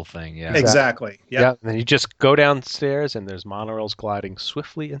 the whole thing. Yeah, exactly. Yeah, and then you just go downstairs, and there's monorails gliding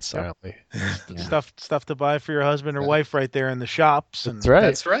swiftly and silently. Stuff to buy for your husband or wife right there in the shops. And, That's right.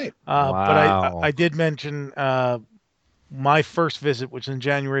 That's right. But I did mention my first visit, which was in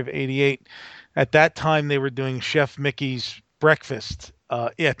January of '88. At that time, they were doing Chef Mickey's breakfast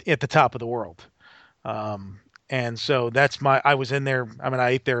at the top of the world. And so I was in there. I mean,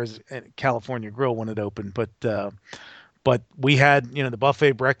 I ate there at California Grill when it opened, but we had, the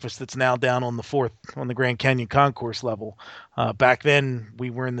buffet breakfast that's now down on the Grand Canyon concourse level. Back then we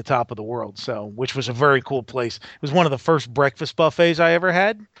were in the top of the world. So, which was a very cool place. It was one of the first breakfast buffets I ever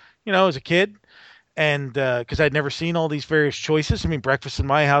had, as a kid. And, cause I'd never seen all these various choices. I mean, breakfast in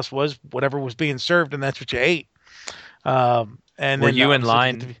my house was whatever was being served, and that's what you ate. And were you in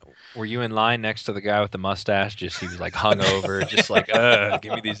line? Were you in line next to the guy with the mustache? He was like hungover, just like,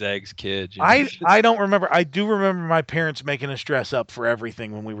 give me these eggs, kid. I don't remember. I do remember my parents making us dress up for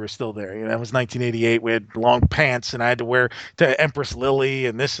everything when we were still there. That was 1988. We had long pants, and I had to wear to Empress Lily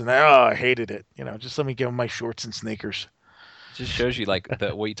and this and that. Oh, I hated it. Just let me give them my shorts and sneakers. It just shows you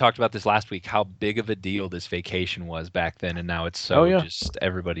what you talked about this last week, how big of a deal this vacation was back then, and now it's just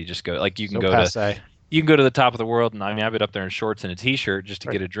everybody just go you can go to. You can go to the top of the world, and I've been up there in shorts and a t-shirt just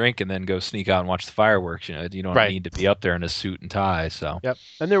to get a drink, and then go sneak out and watch the fireworks. You don't need to be up there in a suit and tie. So yep,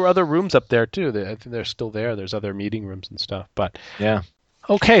 and there were other rooms up there too. I think they're still there. There's other meeting rooms and stuff. But yeah.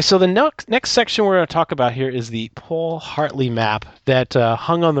 Okay, so the next section we're going to talk about here is the Paul Hartley map that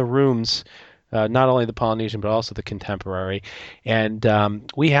hung on the rooms. Not only the Polynesian, but also the Contemporary. And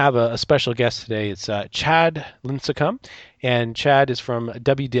we have a special guest today. It's Chad Lincecum. And Chad is from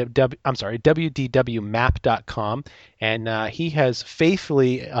WDWmap.com. And he has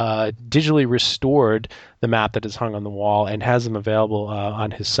faithfully digitally restored the map that is hung on the wall and has them available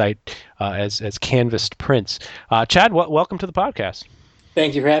on his site as canvassed prints. Chad, welcome to the podcast.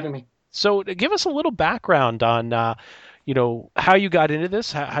 Thank you for having me. So give us a little background on how you got into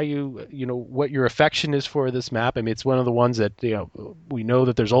this, how you what your affection is for this map. I mean, it's one of the ones that, we know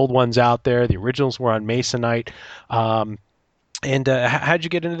that there's old ones out there. The originals were on Masonite. And how'd you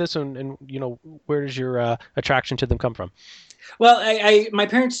get into this, and where does your attraction to them come from? Well, my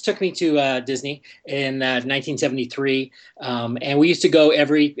parents took me to Disney in 1973, and we used to go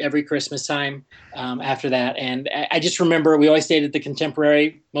every Christmas time after that. And I just remember we always stayed at the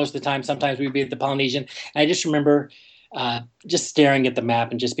Contemporary most of the time. Sometimes we'd be at the Polynesian. And I just remember just staring at the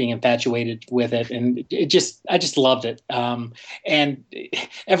map and just being infatuated with it, and I just loved it. And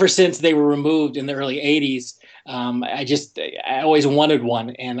ever since they were removed in the early '80s, I always wanted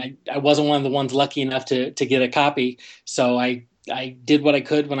one, and I wasn't one of the ones lucky enough to get a copy. So I did what I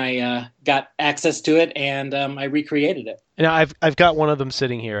could when I got access to it, and I recreated it. Now I've got one of them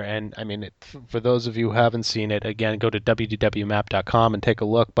sitting here, and I mean, for those of you who haven't seen it, again, go to WDWmap.com and take a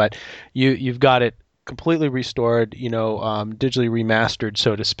look. But you've got it completely restored, digitally remastered,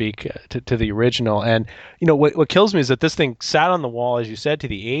 so to speak, to the original. And what kills me is that this thing sat on the wall, as you said, to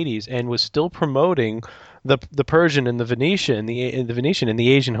the '80s, and was still promoting the Persian and the Venetian, the Venetian in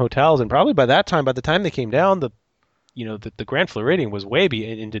the Asian hotels. And probably by the time they came down, the Grand Floridian was way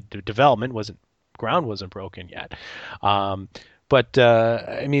into development. Ground wasn't broken yet. But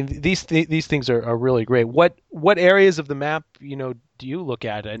I mean, these things are really great. What areas of the map do you look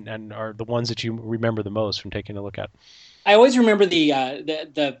at and are the ones that you remember the most from taking a look at? I always remember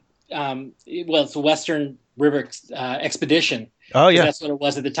it's the Western River Expedition. Oh yeah, that's what it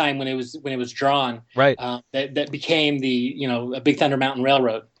was at the time when it was drawn. Right. That became a Big Thunder Mountain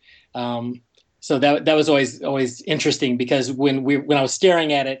Railroad. So that was always interesting, because when I was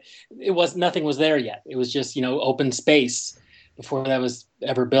staring at it, nothing was there yet. It was just open space before that was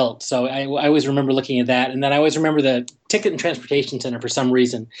ever built. So I always remember looking at that. And then I always remember the Ticket and Transportation Center. For some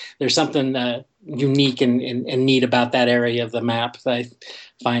reason, there's something unique and neat about that area of the map that I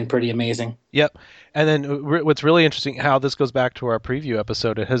find pretty amazing. Yep. And then what's really interesting, how this goes back to our preview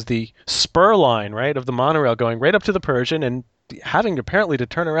episode, it has the spur line, right, of the monorail going right up to the Persian and having apparently to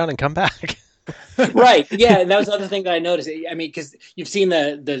turn around and come back. Right. Yeah. And that was the other thing that I noticed. I mean, because you've seen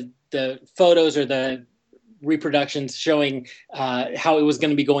the photos or the reproductions showing how it was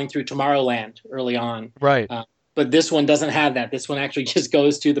going to be going through Tomorrowland early on. Right. But this one doesn't have that. This one actually just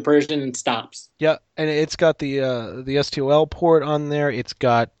goes to the Persian and stops. Yeah, and it's got the STOL port on there. It's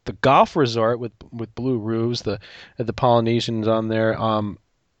got the golf resort with blue roofs, the Polynesians on there.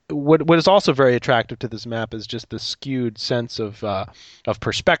 What is also very attractive to this map is just the skewed sense of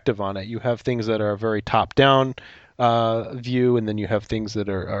perspective on it. You have things that are very top down view, and then you have things that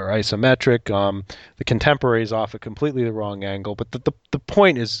are isometric. The Contemporary is off at completely the wrong angle, but the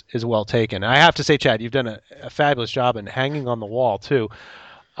point is well taken. I have to say, Chad, you've done a fabulous job in hanging on the wall too.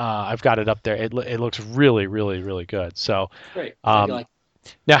 I've got it up there. It looks really, really, really good. So, Great.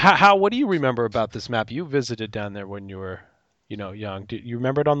 Now, how what do you remember about this map? You visited down there when you were, young. Do you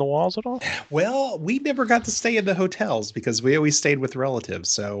remember it on the walls at all? Well, we never got to stay in the hotels because we always stayed with relatives.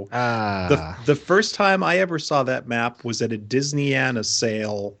 So the first time I ever saw that map was at a Disneyana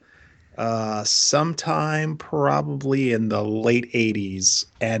sale sometime probably in the late 80s.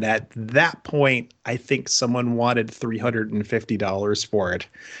 And at that point, I think someone wanted $350 for it.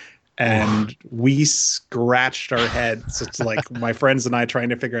 And we scratched our heads. It's like my friends and I trying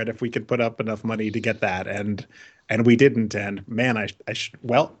to figure out if we could put up enough money to get that. And we didn't. And man, I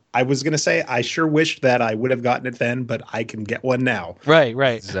was going to say, I sure wish that I would have gotten it then, but I can get one now. Right.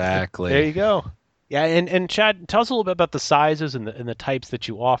 Exactly. There you go. Yeah, and Chad, tell us a little bit about the sizes and the types that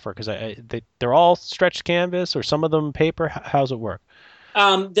you offer, because they're all stretched canvas or some of them paper. How's it work?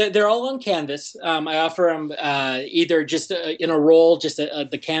 They're all on canvas. I offer them either just in a roll, just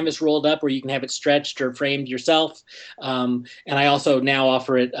the canvas rolled up, where you can have it stretched or framed yourself. And I also now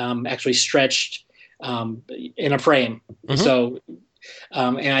offer it actually stretched in a frame. Mm-hmm. So,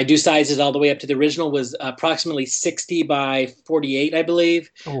 and I do sizes all the way up to the original was approximately 60 by 48, I believe.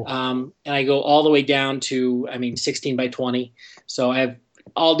 And I go all the way down to, 16 by 20. So I have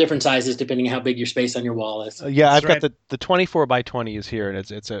all different sizes depending on how big your space on your wall is. I've got the 24 by 20 is here,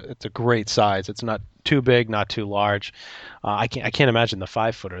 and it's a great size. It's not too big, not too large. I can't imagine the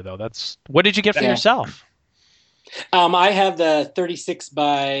 5-footer though. What did you get for yourself? I have the 36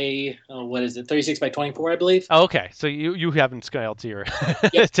 by 36 by 24, I believe. Oh, okay, so you haven't scaled to your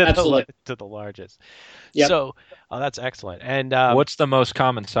to the largest. Yep. So that's excellent. And what's the most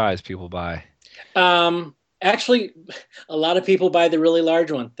common size people buy? Actually, a lot of people buy the really large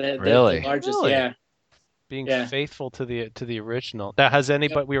one. The largest, really? Yeah. Being faithful to the original. Now, has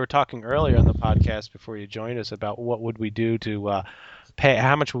anybody? We were talking earlier on the podcast before you joined us about what would we do to pay?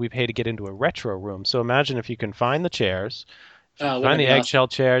 How much would we pay to get into a retro room? So imagine if you can find the chairs, find the eggshell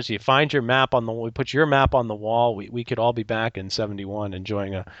chairs. You find your map on the wall. We put your map on the wall. We could all be back in '71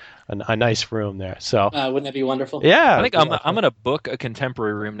 enjoying a nice room there. So wouldn't that be wonderful? Yeah, I think I'm going to book a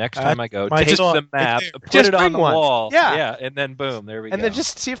Contemporary room next time I go. Take the map, put just it on the one. wall. Yeah, and then boom, there we go. And then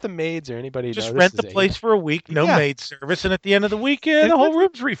just see if the maids or anybody just rent the place for a week, no maid service, and at the end of the week, the whole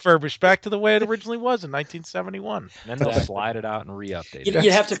room's refurbished back to the way it originally was in 1971. And then they'll slide it out and re-update it.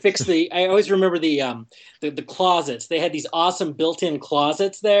 You have to fix I always remember the closets. They had these awesome built-in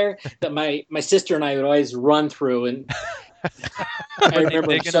closets there that my sister and I would always run through, and I remember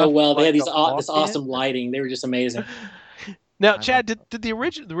them so well. They had this awesome lighting. They were just amazing. Now, Chad, did the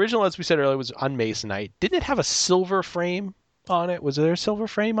original, as we said earlier, was on Masonite. Didn't it have a silver frame on it? Was there a silver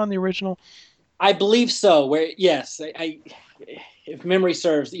frame on the original? I believe so. Yes, if memory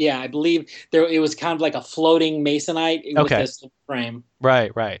serves, I believe it was kind of like a floating Masonite with a silver frame.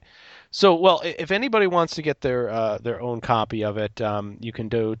 Right. So, well, if anybody wants to get their own copy of it, you can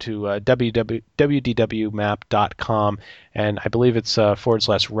go to wdwmap.com, and I believe it's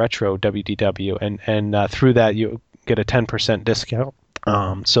 /retro WDW, and through that you get a 10% discount.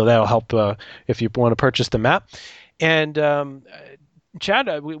 So that'll help if you want to purchase the map. And Chad,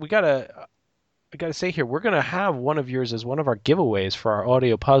 I got to say here, we're going to have one of yours as one of our giveaways for our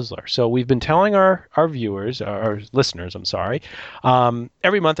audio puzzler. So we've been telling our viewers, our listeners,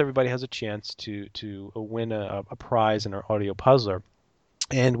 every month everybody has a chance to win a prize in our audio puzzler.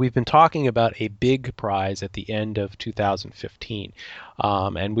 And we've been talking about a big prize at the end of 2015.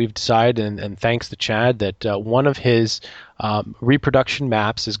 And we've decided, and thanks to Chad, that one of his reproduction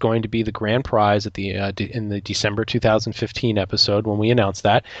maps is going to be the grand prize at in the December 2015 episode when we announce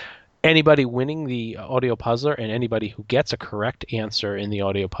that. Anybody winning the audio puzzler and anybody who gets a correct answer in the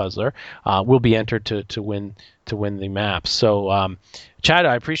audio puzzler will be entered to win the map. So, Chad,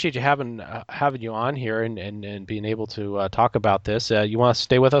 I appreciate you having you on here and being able to talk about this. You want to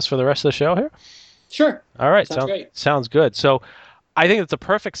stay with us for the rest of the show here? Sure. All right. Sounds great. Sounds good. So, I think it's a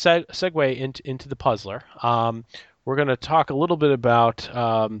perfect segue into the puzzler. We're going to talk a little bit about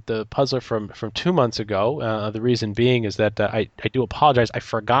the puzzler from 2 months ago. The reason being is that I do apologize. I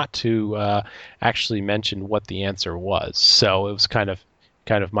forgot to actually mention what the answer was. So it was kind of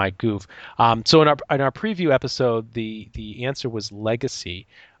my goof. So in our preview episode, the answer was Legacy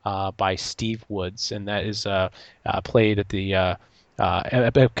by Steve Woods, and that is played at the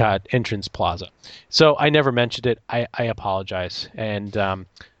Epcot Entrance Plaza. So I never mentioned it. I apologize. And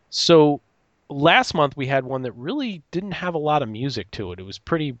so last month we had one that really didn't have a lot of music to it. It was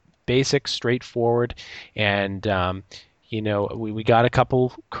pretty basic, straightforward, and we got a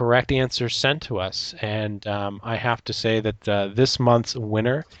couple correct answers sent to us, and I have to say that this month's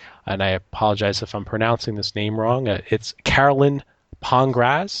winner, and I apologize if I'm pronouncing this name wrong, it's Carolyn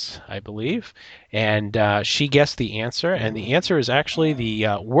Pongras, I believe, and she guessed the answer, and the answer is actually the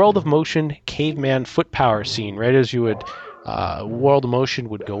World of Motion caveman foot power scene. Right as you would, World of Motion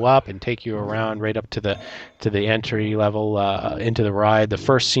would go up and take you around right up to the entry level into the ride. The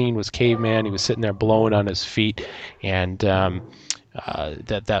first scene was caveman. He was sitting there blowing on his feet, and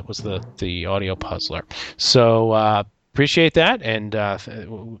that was the audio puzzler. So. Appreciate that, and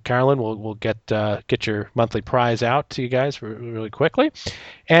Carolyn, we'll get your monthly prize out to you guys really quickly.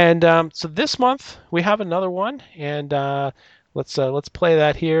 And so this month we have another one, and let's play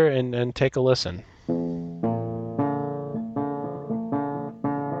that here and take a listen.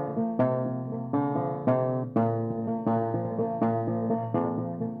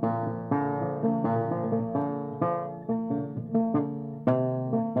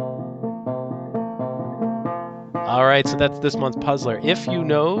 All right, so that's this month's puzzler. If you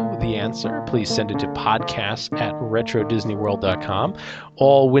know the answer, please send it to podcast@retrodisneyworld.com.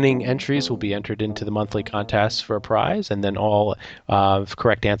 All winning entries will be entered into the monthly contest for a prize, and then all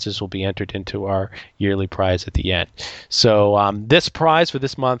correct answers will be entered into our yearly prize at the end. So this prize for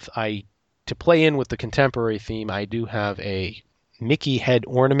this month, to play in with the contemporary theme, I do have a Mickey head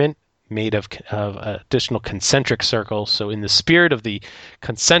ornament made of additional concentric circles. So in the spirit of the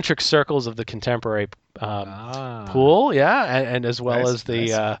concentric circles of the contemporary pool, and as well as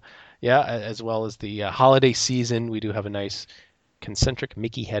the holiday season, we do have a nice concentric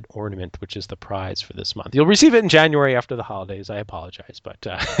Mickey head ornament, which is the prize for this month. You'll receive it in January after the holidays. I apologize, but be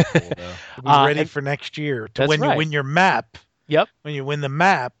ready for next year you win your map. Yep. When you win the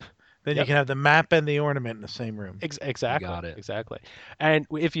map, then you can have the map and the ornament in the same room. Exactly. Got it. Exactly. And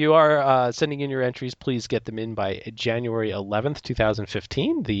if you are sending in your entries, please get them in by January 11th,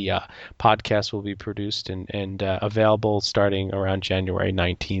 2015. The podcast will be produced and available starting around January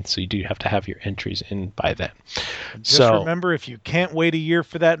 19th. So you do have to have your entries in by then. Just remember, if you can't wait a year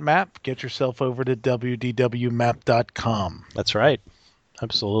for that map, get yourself over to wdwmap.com. That's right.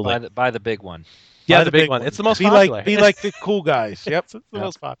 Absolutely. Buy the big one. Yeah, the big one. It's the most popular. Be like the cool guys. Yep, it's the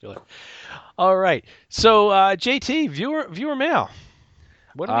most popular. All right. So JT, viewer mail.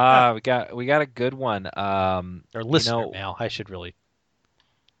 What do we got a good one. Or listener mail. I should really.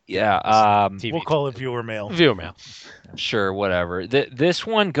 Yeah. We'll call it viewer mail. Viewer mail. Sure, whatever. This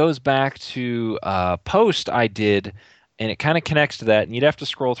one goes back to a post I did, and it kind of connects to that. And you'd have to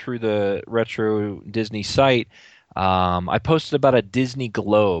scroll through the Retro Disney site. I posted about a Disney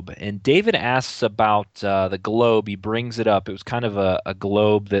globe, and David asks about the globe. He brings it up. It was kind of a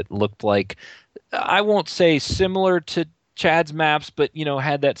globe that looked like, I won't say similar to Chad's maps, but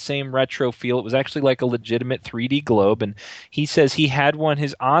had that same retro feel. It was actually like a legitimate 3D globe, and he says he had one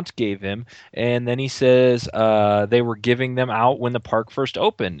his aunt gave him, and then he says they were giving them out when the park first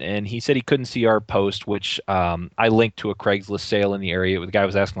opened, and he said he couldn't see our post, which I linked to a Craigslist sale in the area. The guy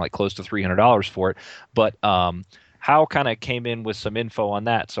was asking like close to $300 for it, but Hal kind of came in with some info on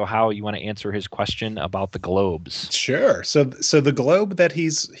that. So Hal, you want to answer his question about the globes? Sure. So the globe that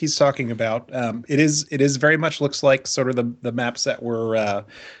he's talking about, it is very much looks like sort of the maps that were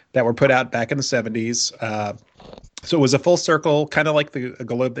put out back in the 70s. So it was a full circle, kind of like a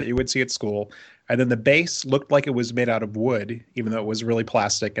globe that you would see at school. And then the base looked like it was made out of wood, even though it was really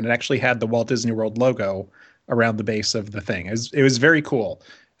plastic. And it actually had the Walt Disney World logo around the base of the thing. It was very cool.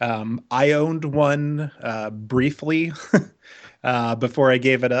 I owned one briefly before I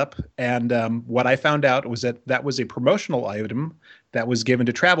gave it up. And what I found out was that was a promotional item that was given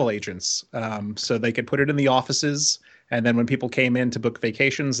to travel agents. So they could put it in the offices. And then when people came in to book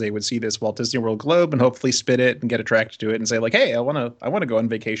vacations, they would see this Walt Disney World globe and hopefully spit it and get attracted to it and say like, hey, I want to go on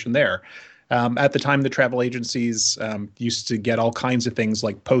vacation there. At the time, the travel agencies used to get all kinds of things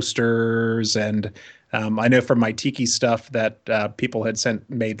like posters, and I know from my tiki stuff that people had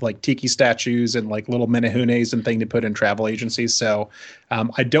made like tiki statues and like little menehunes and thing to put in travel agencies. So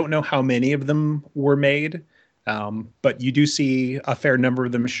I don't know how many of them were made, but you do see a fair number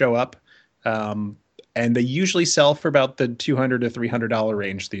of them show up, and they usually sell for about the $200 to $300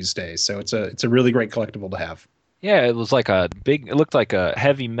 range these days. So it's a really great collectible to have. Yeah, it was like it looked like a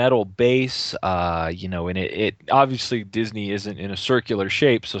heavy metal base, and it obviously Disney isn't in a circular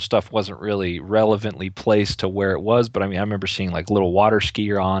shape, so stuff wasn't really relevantly placed to where it was. But I mean, I remember seeing like little water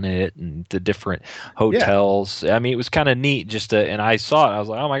skier on it and the different hotels. Yeah. I mean, it was kind of neat and I saw it. I was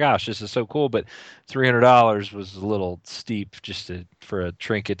like, oh my gosh, this is so cool. But $300 was a little steep for a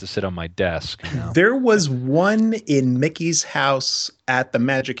trinket to sit on my desk. There was one in Mickey's house at the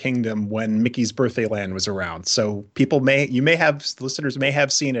Magic Kingdom when Mickey's Birthday Land was around. So listeners may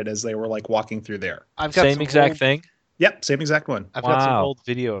have seen it as they were like walking through there. I've got Same some exact old- thing. Yep, same exact one. I've got some Wow. old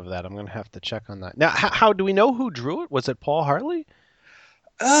video of that. I'm going to have to check on that. Now, how do we know who drew it? Was it Paul Hartley?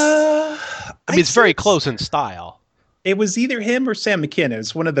 I I mean, it's very close in style. It was either him or Sam McKinnon.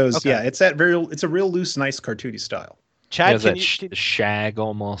 It's one of those. Okay. Yeah, it's a real loose, nice, cartoony style. Chad, Is can that you, the shag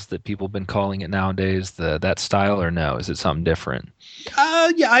almost that people have been calling it nowadays? That style, or no? Is it something different?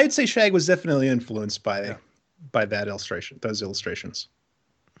 Yeah, I'd say Shag was definitely influenced by that illustration, those illustrations.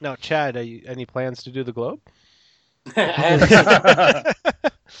 now, Chad, any plans to do the globe? There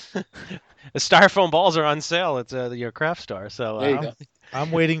The styrofoam balls are on sale at your craft store. So you go. I'm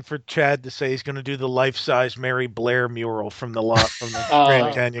waiting for Chad to say he's going to do the life-size Mary Blair mural from the Oh.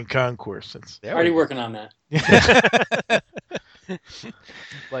 Grand Canyon Concourse. Already working on that.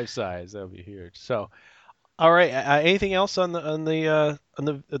 life size. That would be huge. So, all right. Anything else on the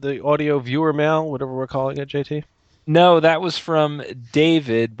audio viewer mail, whatever we're calling it, JT? No, that was from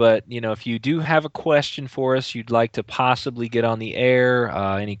David. But if you do have a question for us, you'd like to possibly get on the air,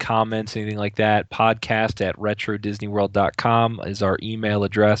 any comments, anything like that, podcast@retrodisneyworld.com is our email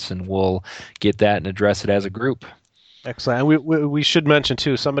address, and we'll get that and address it as a group. Excellent. And we should mention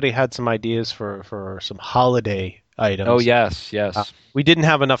too. Somebody had some ideas for some holiday items. Oh yes. We didn't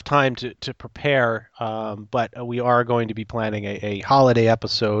have enough time to prepare, but we are going to be planning a holiday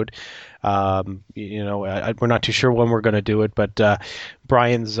episode. We're not too sure when we're going to do it, but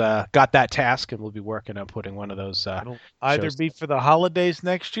Brian's got that task, and we'll be working on putting one of those. It'll either shows. be for the holidays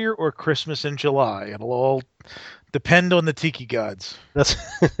next year or Christmas in July. It'll all depend on the tiki gods. That's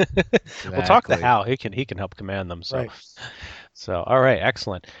we'll talk to Exactly. Hal. He can help command them. So, Right. so all right,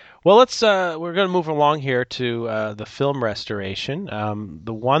 excellent. Well, we're going to move along here to the film restoration.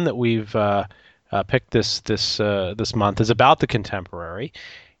 The one that we've picked this month is about the contemporary,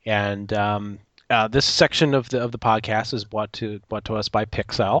 and this section of the podcast is brought to us by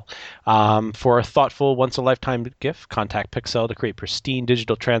Pixel. For a thoughtful, once-in-a-lifetime gift, contact Pixel to create pristine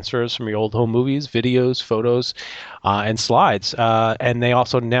digital transfers from your old home movies, videos, photos, and slides. And they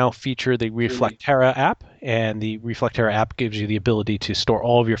also now feature the Reflectera app, and the Reflectera app gives you the ability to store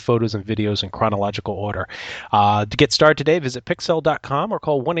all of your photos and videos in chronological order. To get started today, visit pixel.com or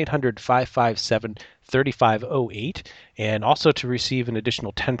call 1-800-557-3508. And also to receive an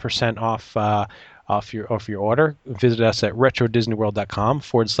additional 10% off your order, visit us at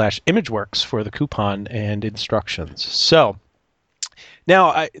retrodisneyworld.com/imageworks for the coupon and instructions. So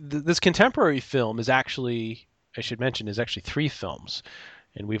now this contemporary film is actually, I should mention, is actually 3 films,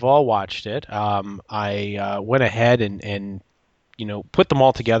 and we've all watched it. I went ahead and put them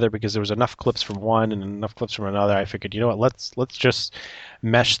all together because there was enough clips from one and enough clips from another. I figured, let's just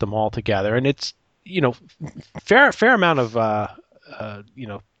mesh them all together, and it's fair amount of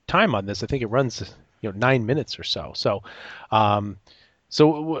time on this. I think it runs 9 minutes or so. So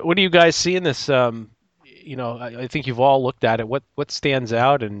what do you guys see in this? I think you've all looked at it. What stands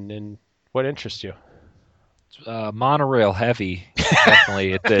out and what interests you? Monorail heavy,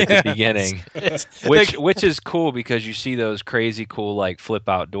 definitely at the beginning, which is cool because you see those crazy cool like flip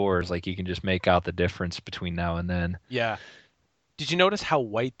out doors, like you can just make out the difference between now and then. Yeah. Did you notice how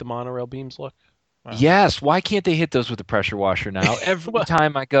white the monorail beams look? Yes. Why can't they hit those with a pressure washer now? Every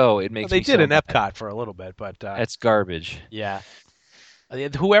time I go, it makes They me did so in mad. Epcot for a little bit, but That's garbage. yeah.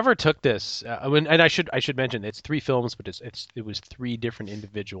 Whoever took this, and I should mention it's 3 films, but it was 3 different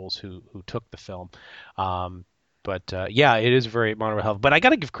individuals who took the film. But it is very monorail heavy. But I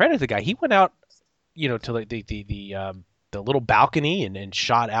got to give credit to the guy. He went out, to the little balcony and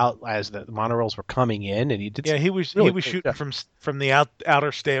shot out as the monorails were coming in, and he did. Yeah, he was really he was cool shooting stuff. from the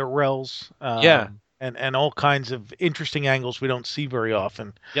outer stairwells. And all kinds of interesting angles we don't see very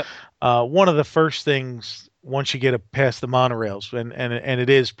often. Yep. One of the first things once you get past the monorails, and it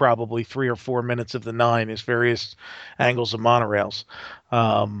is probably 3 or 4 minutes of the 9 is various angles of monorails.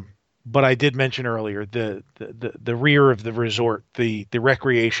 But I did mention earlier the rear of the resort, the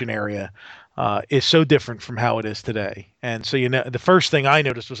recreation area, is so different from how it is today. And so the first thing I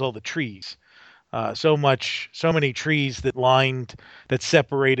noticed was all the trees. So many trees that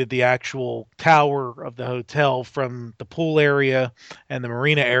separated the actual tower of the hotel from the pool area and the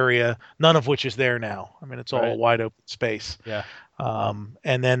marina area, none of which is there now. I mean, it's all Right. wide open space. Yeah.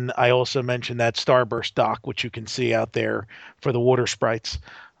 And then I also mentioned that Starburst dock, which you can see out there for the water sprites.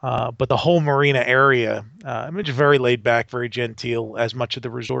 But the whole marina area, it's very laid back, very genteel, as much of the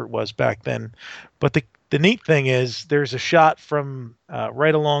resort was back then. But the neat thing is there's a shot from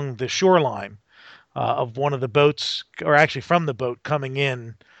right along the shoreline of one of the boats, or actually from the boat coming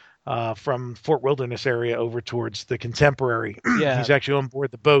in from Fort Wilderness area over towards the Contemporary. Yeah. He's actually on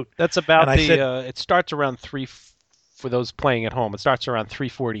board the boat. That's about And I the. said- It starts around for those playing at home. It starts around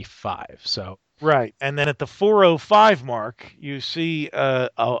 3:45. So Right, and then at the 4:05 mark, you see a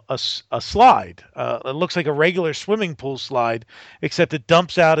slide. It looks like a regular swimming pool slide, except it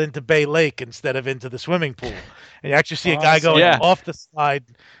dumps out into Bay Lake instead of into the swimming pool. And you actually see a guy going Yeah. off the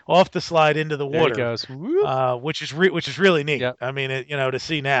slide into the there water, he goes. Whoop. which is really neat. Yep. I mean, to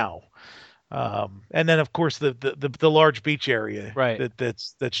see now. And then, of course, the large beach area Right.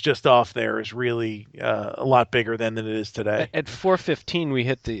 that's just off there is really a lot bigger than it is today. At 4:15, we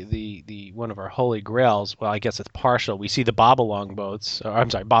hit the one of our holy grails. Well, I guess it's partial. We see the bob-along boats. Or, I'm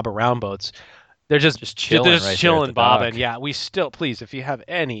sorry, bob-around boats. They're just chilling they're right just there at chilling, the bobbing. dock. Yeah, we still, please, if you have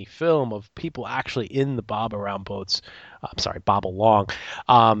any film of people actually in the bob-around boats, I'm sorry, bob-along,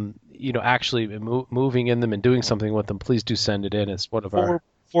 actually moving in them and doing something with them, please do send it in. It's one of our.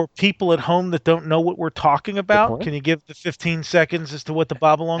 For people at home that don't know what we're talking about, point. can you give the 15 seconds as to what the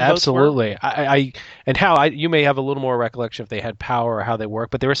bob-along boats were? Absolutely. You may have a little more recollection if they had power or how they work,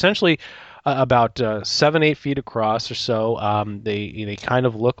 but they were essentially about 7-8 feet across or so. They kind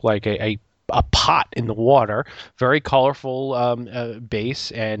of look like a pot in the water, very colorful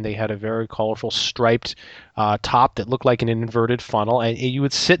base, and they had a very colorful striped top that looked like an inverted funnel. And you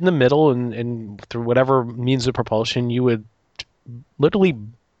would sit in the middle, and through whatever means of propulsion, you would literally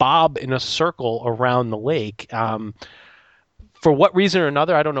bob in a circle around the lake. For what reason or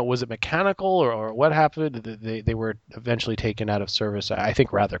another, I don't know. Was it mechanical or what happened? They were eventually taken out of service, I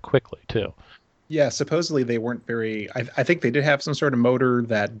think, rather quickly, too. Yeah, supposedly they weren't very. I think they did have some sort of motor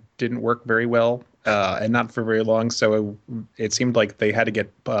that didn't work very well, and not for very long. So it seemed like they had to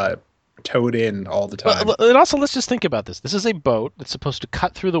get towed in all the time. And also, let's just think about this. This is a boat that's supposed to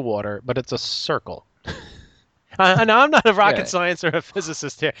cut through the water, but it's a circle. I know I'm not a rocket science or a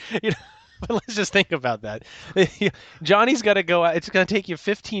physicist here, but let's just think about that. Johnny's got to go out. It's going to take you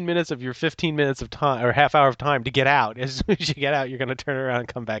 15 minutes of your 15 minutes of time or half hour of time to get out. As soon as you get out, you're going to turn around and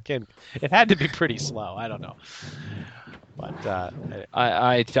come back in. It had to be pretty slow. I don't know. But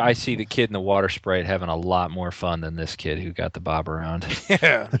I see the kid in the water sprite having a lot more fun than this kid who got the bob around.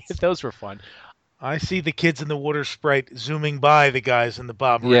 Yeah, those were fun. I see the kids in the water sprite zooming by the guys in the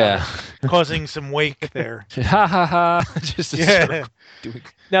bob around, Yeah. causing some wake there. Ha ha ha! Just a Yeah. circle.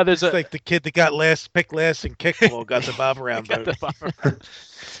 Now there's It's like the kid that got picked last in kickball got the bob around boat.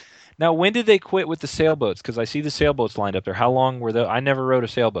 Now, when did they quit with the sailboats? Because I see the sailboats lined up there. How long were those? I never rode a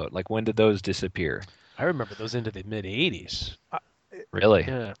sailboat. Like, when did those disappear? I remember those into the mid 80s. Really?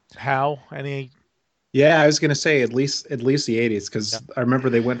 Yeah. How? Any? Yeah, I was gonna say at least the 80s, because I remember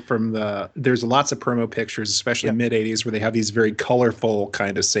they went from there's lots of promo pictures, especially mid 80s, where they have these very colorful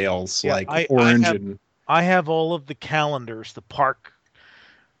kind of sails, like orange and. I have all of the calendars. The park,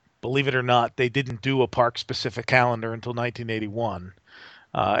 believe it or not, they didn't do a park specific calendar until 1981.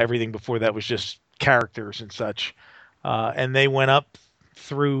 Everything before that was just characters and such, and they went up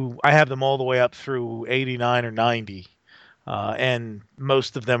through. I have them all the way up through 89 or 90. And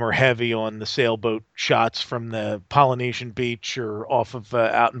most of them are heavy on the sailboat shots from the Polynesian beach or off of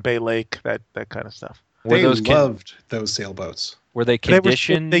out in Bay Lake, that kind of stuff. They loved those sailboats. Were they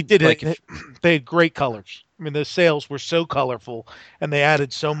conditioned? They did like it. They had great colors. I mean, the sails were so colorful, and they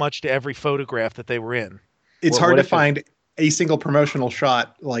added so much to every photograph that they were in. It's hard to find a single promotional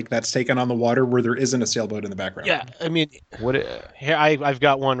shot like that's taken on the water where there isn't a sailboat in the background. Yeah, I mean, here I've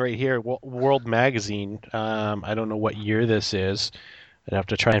got one right here, World Magazine. I don't know what year this is. I'd have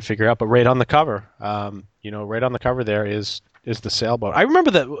to try and figure out, but right on the cover, right on the cover there is the sailboat. I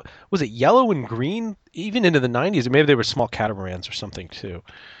remember that, was it yellow and green even into the 90s? Or maybe they were small catamarans or something too.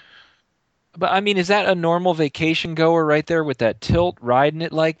 But I mean, is that a normal vacation goer right there with that tilt, riding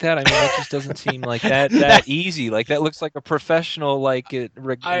it like that? I mean, that just doesn't seem like that easy. Like that looks like a professional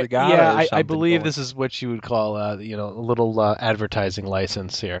regatta. Yeah, or I believe going. this is what you would call a little advertising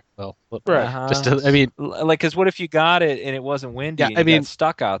license here. Well, right. Just to, I mean, like, because what if you got it and it wasn't windy? Yeah, and I you mean, got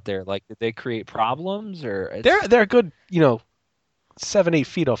stuck out there. Like, did they create problems or? They're good. 7-8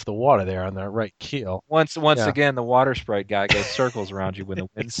 feet off the water there on the right keel. Once again, the water sprite guy goes circles around you when the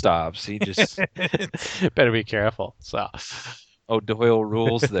wind stops. He just better be careful. So, Doyle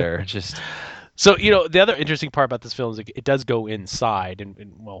rules there. So the other interesting part about this film is it does go inside, and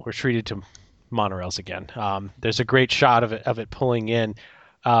we're treated to monorails again. There's a great shot of it pulling in.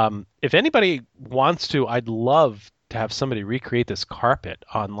 If anybody wants to, I'd love to have somebody recreate this carpet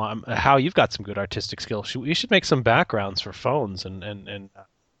online. How you've got some good artistic skills. You should make some backgrounds for phones and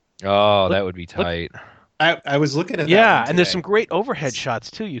that would be tight. I was looking at that yeah, one and there's today. some great overhead shots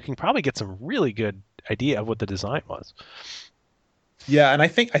too. You can probably get some really good idea of what the design was. Yeah, and I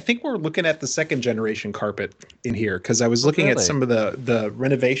think we're looking at the second generation carpet in here because I was looking at really? some of the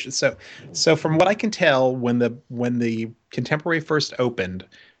renovations. So from what I can tell, when the Contemporary first opened,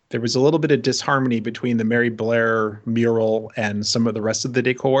 there was a little bit of disharmony between the Mary Blair mural and some of the rest of the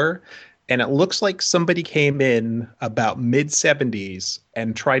decor. And it looks like somebody came in about mid 70s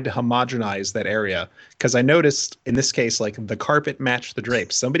and tried to homogenize that area. Because I noticed in this case, like the carpet matched the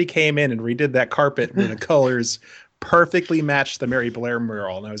drapes. Somebody came in and redid that carpet where the colors perfectly matched the Mary Blair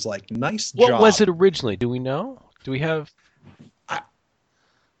mural. And I was like, nice job. What was it originally? Do we know? Do we have?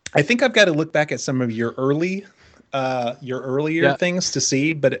 I think I've got to look back at some of your earlier things to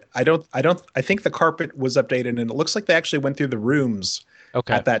see, but I think the carpet was updated and it looks like they actually went through the rooms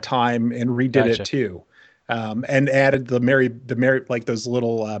at that time and redid it too. And added the Mary like those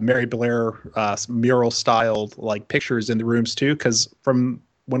little Mary Blair mural styled like pictures in the rooms too. Cause from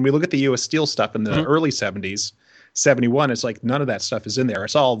when we look at the US Steel stuff in the early 70s, 71, it's like none of that stuff is in there.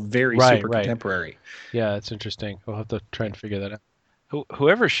 It's all very super contemporary. Yeah, it's interesting. We'll have to try and figure that out.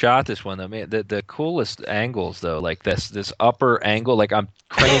 Whoever shot this one though, man, the coolest angles though, like this upper angle, like I'm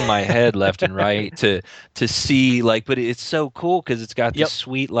craning my head left and right to see, like, but it's so cool because it's got this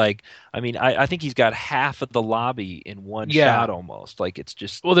sweet, like, I mean, I think he's got half of the lobby in one shot almost, like it's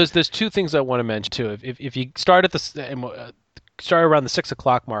just. Well, there's two things I want to mention too. If you start at start around the 6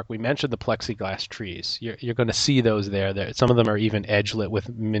 o'clock mark, we mentioned the plexiglass trees. You're going to see those there. Some of them are even edge lit with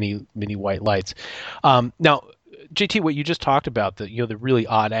mini white lights. Now, JT, what you just talked about, the really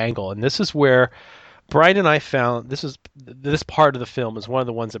odd angle, and this is where Brian and I found this part of the film is one of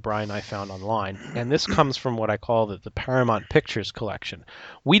the ones that Brian and I found online, and this comes from what I call the Paramount Pictures collection.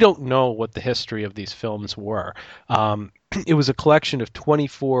 We don't know what the history of these films were. It was a collection of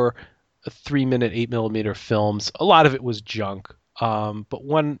 24 3-minute 8mm films. A lot of it was junk, but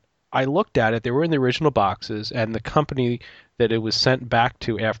when I looked at it, they were in the original boxes, and the company that it was sent back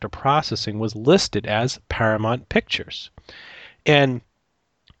to after processing was listed as Paramount Pictures. And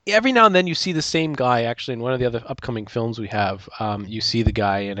every now and then you see the same guy. Actually, in one of the other upcoming films we have, you see the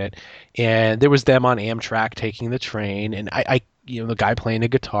guy in it, and there was them on Amtrak taking the train, and I the guy playing a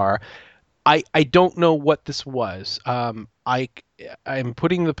guitar. I don't know what this was. I'm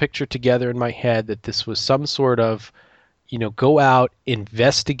putting the picture together in my head that this was some sort of, go out,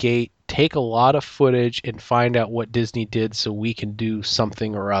 investigate, take a lot of footage, and find out what Disney did so we can do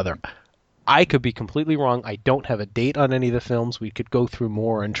something or other. I could be completely wrong. I don't have a date on any of the films. We could go through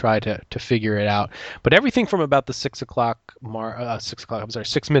more and try to figure it out. But everything from about the 6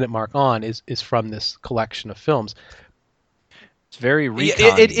 minute mark on is from this collection of films. It's very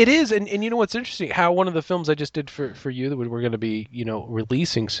it is, and you know what's interesting? How one of the films I just did for you that we're going to be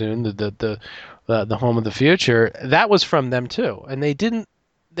releasing soon, the Home of the Future, that was from them too, and they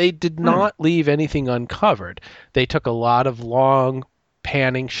did not leave anything uncovered. They took a lot of long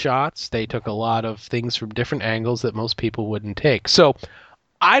panning shots. They took a lot of things from different angles that most people wouldn't take. So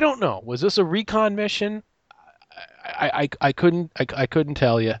I don't know. Was this a recon mission? I couldn't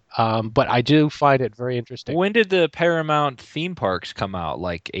tell you, but I do find it very interesting. When did the Paramount theme parks come out?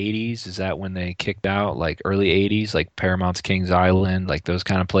 Like 80s? Is that when they kicked out? Like early 80s, like Paramount's Kings Island, like those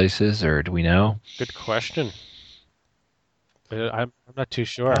kind of places, or do we know? Good question. I'm not too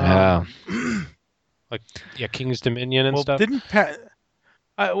sure. Yeah. King's Dominion and stuff. But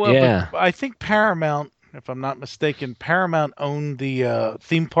I think Paramount, if I'm not mistaken, Paramount owned the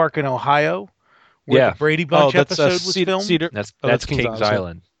theme park in Ohio. Where the Brady Bunch episode was filmed. That's Kings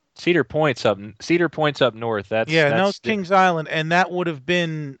Island. Cedar Point's up north. That's Kings Island, and that would have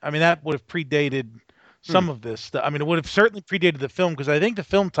been. I mean, that would have predated some of this. I mean, it would have certainly predated the film because I think the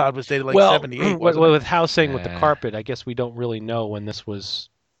film, Todd, was dated 78. With Housing with the carpet, I guess we don't really know when this was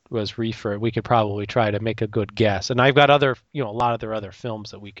refurbed. We could probably try to make a good guess, and I've got a lot of their other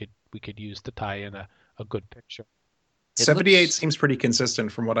films that we could use to tie in a good picture. 78 seems pretty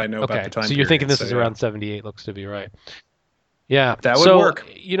consistent from what I know about the time. So you're thinking this is around 78, looks to be right. Yeah. That would work.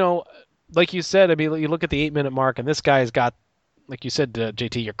 Like you said, I mean, you look at the 8-minute mark, and this guy's got, like you said,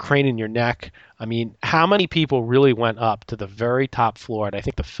 JT, you're craning your neck. I mean, how many people really went up to the very top floor? And I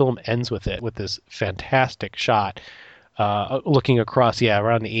think the film ends with this fantastic shot, looking across,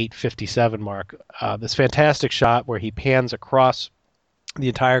 around the 8:57 mark. This fantastic shot where he pans across the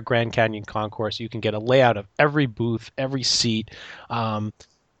entire Grand Canyon concourse. You can get a layout of every booth, every seat.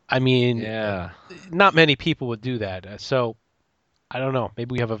 I mean, not many people would do that. So I don't know.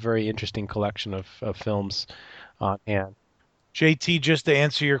 Maybe we have a very interesting collection of films on hand. JT, just to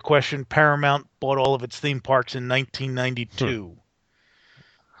answer your question, Paramount bought all of its theme parks in 1992.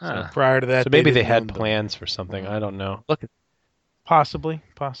 So prior to that, so maybe they had plans for something. I don't know. Possibly.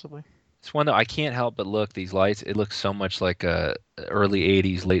 It's one that I can't help but look. These lights, it looks so much like a early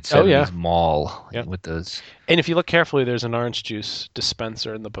 '80s, late '70s mall with those. And if you look carefully, there's an orange juice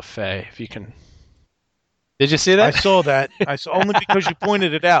dispenser in the buffet. If you can, did you see that? I saw that. I saw only because you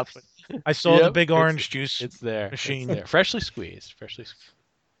pointed it out. But I saw the big orange juice. It's there. Machine. It's there. Freshly squeezed.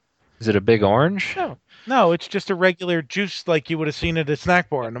 Is it a big orange? No, it's just a regular juice like you would have seen at a snack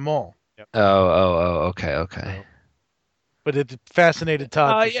bar in the mall. Yep. Oh, okay. But it fascinated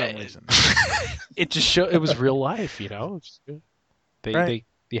Todd for some reason. It just showed it was real life, you know. They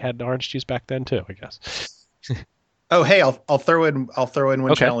had orange juice back then too, I guess. Oh, hey, I'll throw in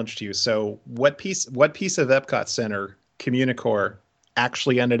one challenge to you. So, what piece of Epcot Center Communicore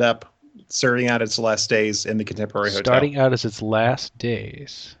actually ended up serving out its last days in the Contemporary Hotel? Starting out as its last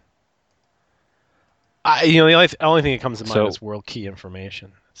days. The only thing that comes to mind is World Key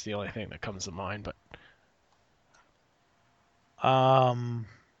Information. It's the only thing that comes to mind, but.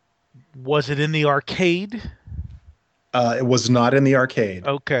 Was it in the arcade? It was not in the arcade.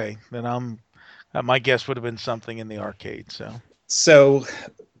 Okay, then my guess would have been something in the arcade. So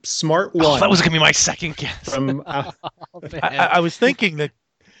Smart One. That was gonna be my second guess. From I was thinking that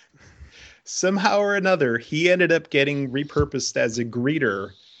somehow or another he ended up getting repurposed as a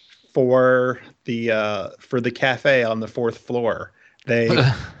greeter for the cafe on the 4th floor. They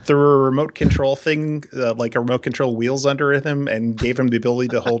threw a remote control thing, like a remote control wheels under him, and gave him the ability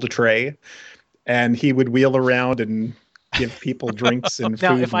to hold a tray. And he would wheel around and give people drinks and food.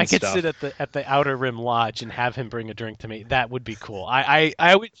 Now, if I could stuff. sit at the Outer Rim Lodge and have him bring a drink to me, that would be cool. I'd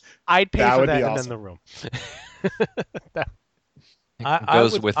pay for that and then the room. It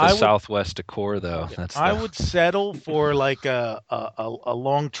goes with the Southwest decor, though. I would settle for like a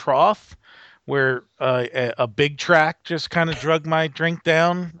long trough where a big track just kind of drug my drink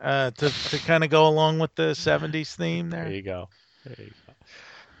down to kind of go along with the 70s theme there. There you go.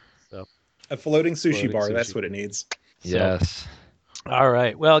 So a floating sushi bar, that's what it needs. Yes. All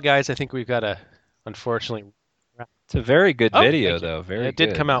right. Well, guys, I think we've got to, unfortunately... It's a very good video, though. It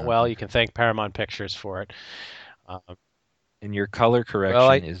did come out well. You can thank Paramount Pictures for it. And your color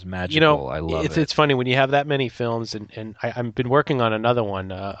correction is magical. I love it. It's funny when you have that many films, and I've been working on another one,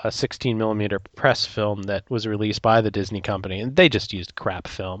 a 16 millimeter press film that was released by the Disney company, and they just used crap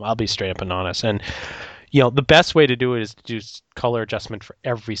film. I'll be straight up and honest. And the best way to do it is to do color adjustment for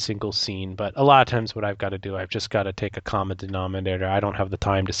every single scene. But a lot of times, what I've got to do, I've just got to take a common denominator. I don't have the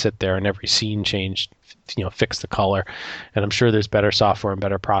time to sit there and every scene change, fix the color. And I'm sure there's better software and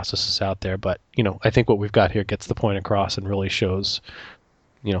better processes out there. But I think what we've got here gets the point across and really shows,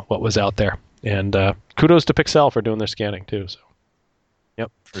 what was out there. And kudos to Pixel for doing their scanning too. So,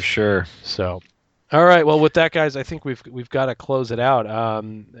 yep, for sure. So. All right. Well, with that, guys, I think we've got to close it out.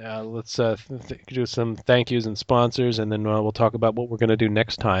 Let's do some thank yous and sponsors, and then we'll talk about what we're going to do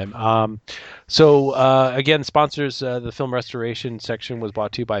next time. Again, sponsors, the film restoration section was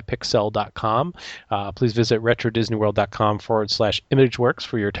brought to you by Pixel.com. Please visit retrodisneyworld.com/imageworks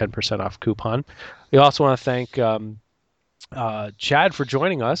for your 10% off coupon. We also want to thank Chad for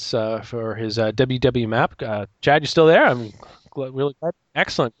joining us for his WW map. Chad, you still there? I'm really glad.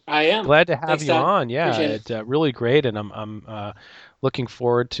 Excellent. I am glad to have Thanks, you Tom. on. Yeah, it's really great, and I'm looking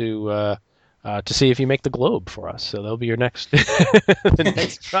forward to see if you make the globe for us. So that'll be your next the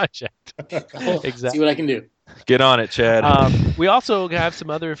next project. Exactly. See what I can do. Get on it, Chad. We also have some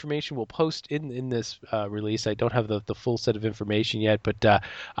other information we'll post in this release. I don't have the full set of information yet, but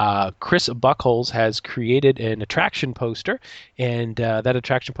Chris Buckholes has created an attraction poster, and that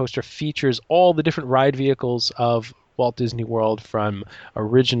attraction poster features all the different ride vehicles of Walt Disney World from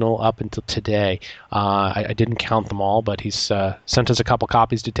original up until today. I didn't count them all, but he's sent us a couple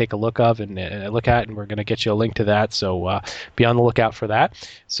copies to take a look of and look at, and we're going to get you a link to that. So be on the lookout for that.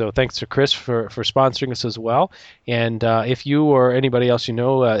 So thanks to Chris for sponsoring us as well. And if you or anybody else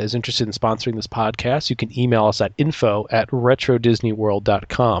is interested in sponsoring this podcast, you can email us at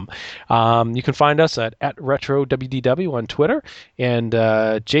info@retrodisneyworld.com. You can find us at RetroWDW on Twitter. And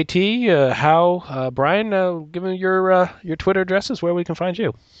JT, Brian, give me your Twitter addresses where we can find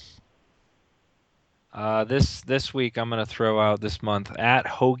you. This week I'm going to throw out this month at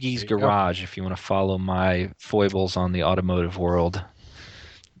Hoagie's Garage if you want to follow my foibles on the automotive world.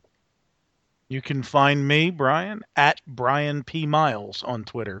 You can find me, Brian, at Brian P. Miles on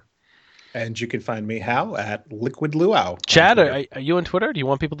Twitter. And you can find me, at Liquid Luau. Chad, are you on Twitter? Do you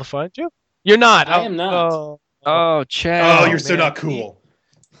want people to find you? You're not. I am not. Oh, Chad. Oh, you're so not cool.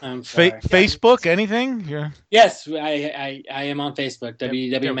 I'm sorry. Facebook, anything? Yeah. Yes, I am on Facebook.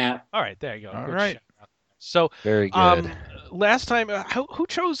 WDW Map. All right, there you go. All Good right. shit. So very good. Last time, who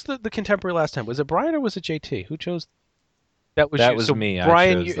chose the contemporary last time? Was it Brian or was it JT? Who chose? That was so me.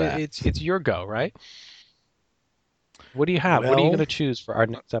 Brian, I chose that. It's your go, right? What do you have? What are you going to choose for our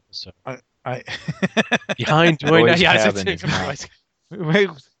next episode? I Behind Boys Cabin is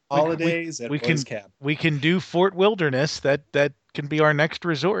Holidays at Boys Cabin. We can do Fort Wilderness. That can be our next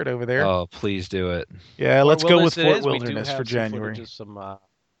resort over there. Oh, please do it. Yeah, let's go with Fort Wilderness Wilderness for January.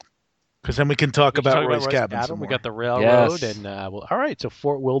 Because then we can talk about Roy's Cabin. We got the railroad, and all right. So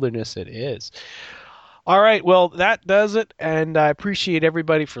Fort Wilderness it is. All right, well, that does it, and I appreciate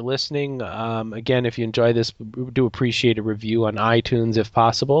everybody for listening. Again, if you enjoy this, we do appreciate a review on iTunes if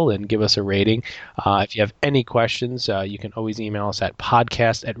possible, and give us a rating. If you have any questions, you can always email us at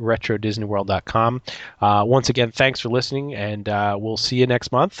podcast@retrodisneyworld.com. Once again, thanks for listening, and we'll see you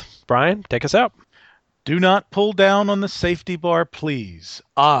next month. Brian, take us out. Do not pull down on the safety bar, please.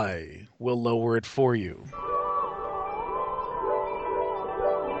 I will lower it for you.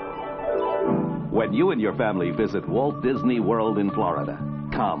 When you and your family visit Walt Disney World in Florida,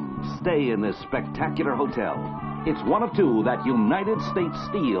 come stay in this spectacular hotel. It's one of two that United States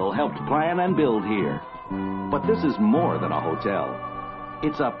Steel helped plan and build here. But this is more than a hotel.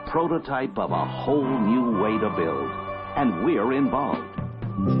 It's a prototype of a whole new way to build, and we're involved.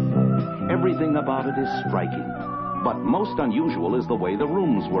 Everything about it is striking, but most unusual is the way the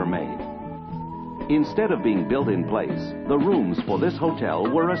rooms were made. Instead of being built in place, the rooms for this hotel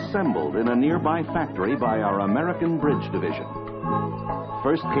were assembled in a nearby factory by our American Bridge division.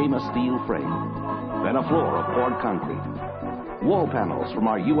 First came a steel frame, then a floor of poured concrete, wall panels from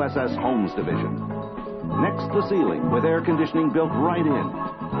our USS Holmes division. Next, the ceiling with air conditioning built right in.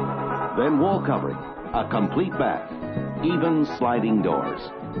 Then wall covering, a complete bath, even sliding doors.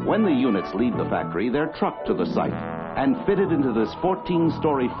 When the units leave the factory, they're trucked to the site and fitted into this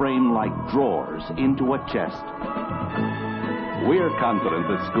 14-story frame like drawers into a chest. We're confident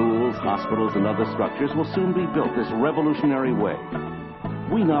that schools, hospitals, and other structures will soon be built this revolutionary way.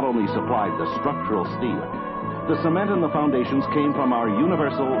 We not only supplied the structural steel, the cement and the foundations came from our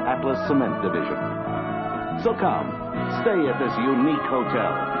Universal Atlas Cement division. So come, stay at this unique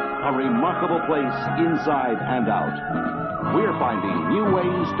hotel, a remarkable place inside and out. We're finding new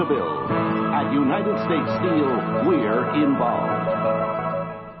ways to build. At United States Steel, we're involved.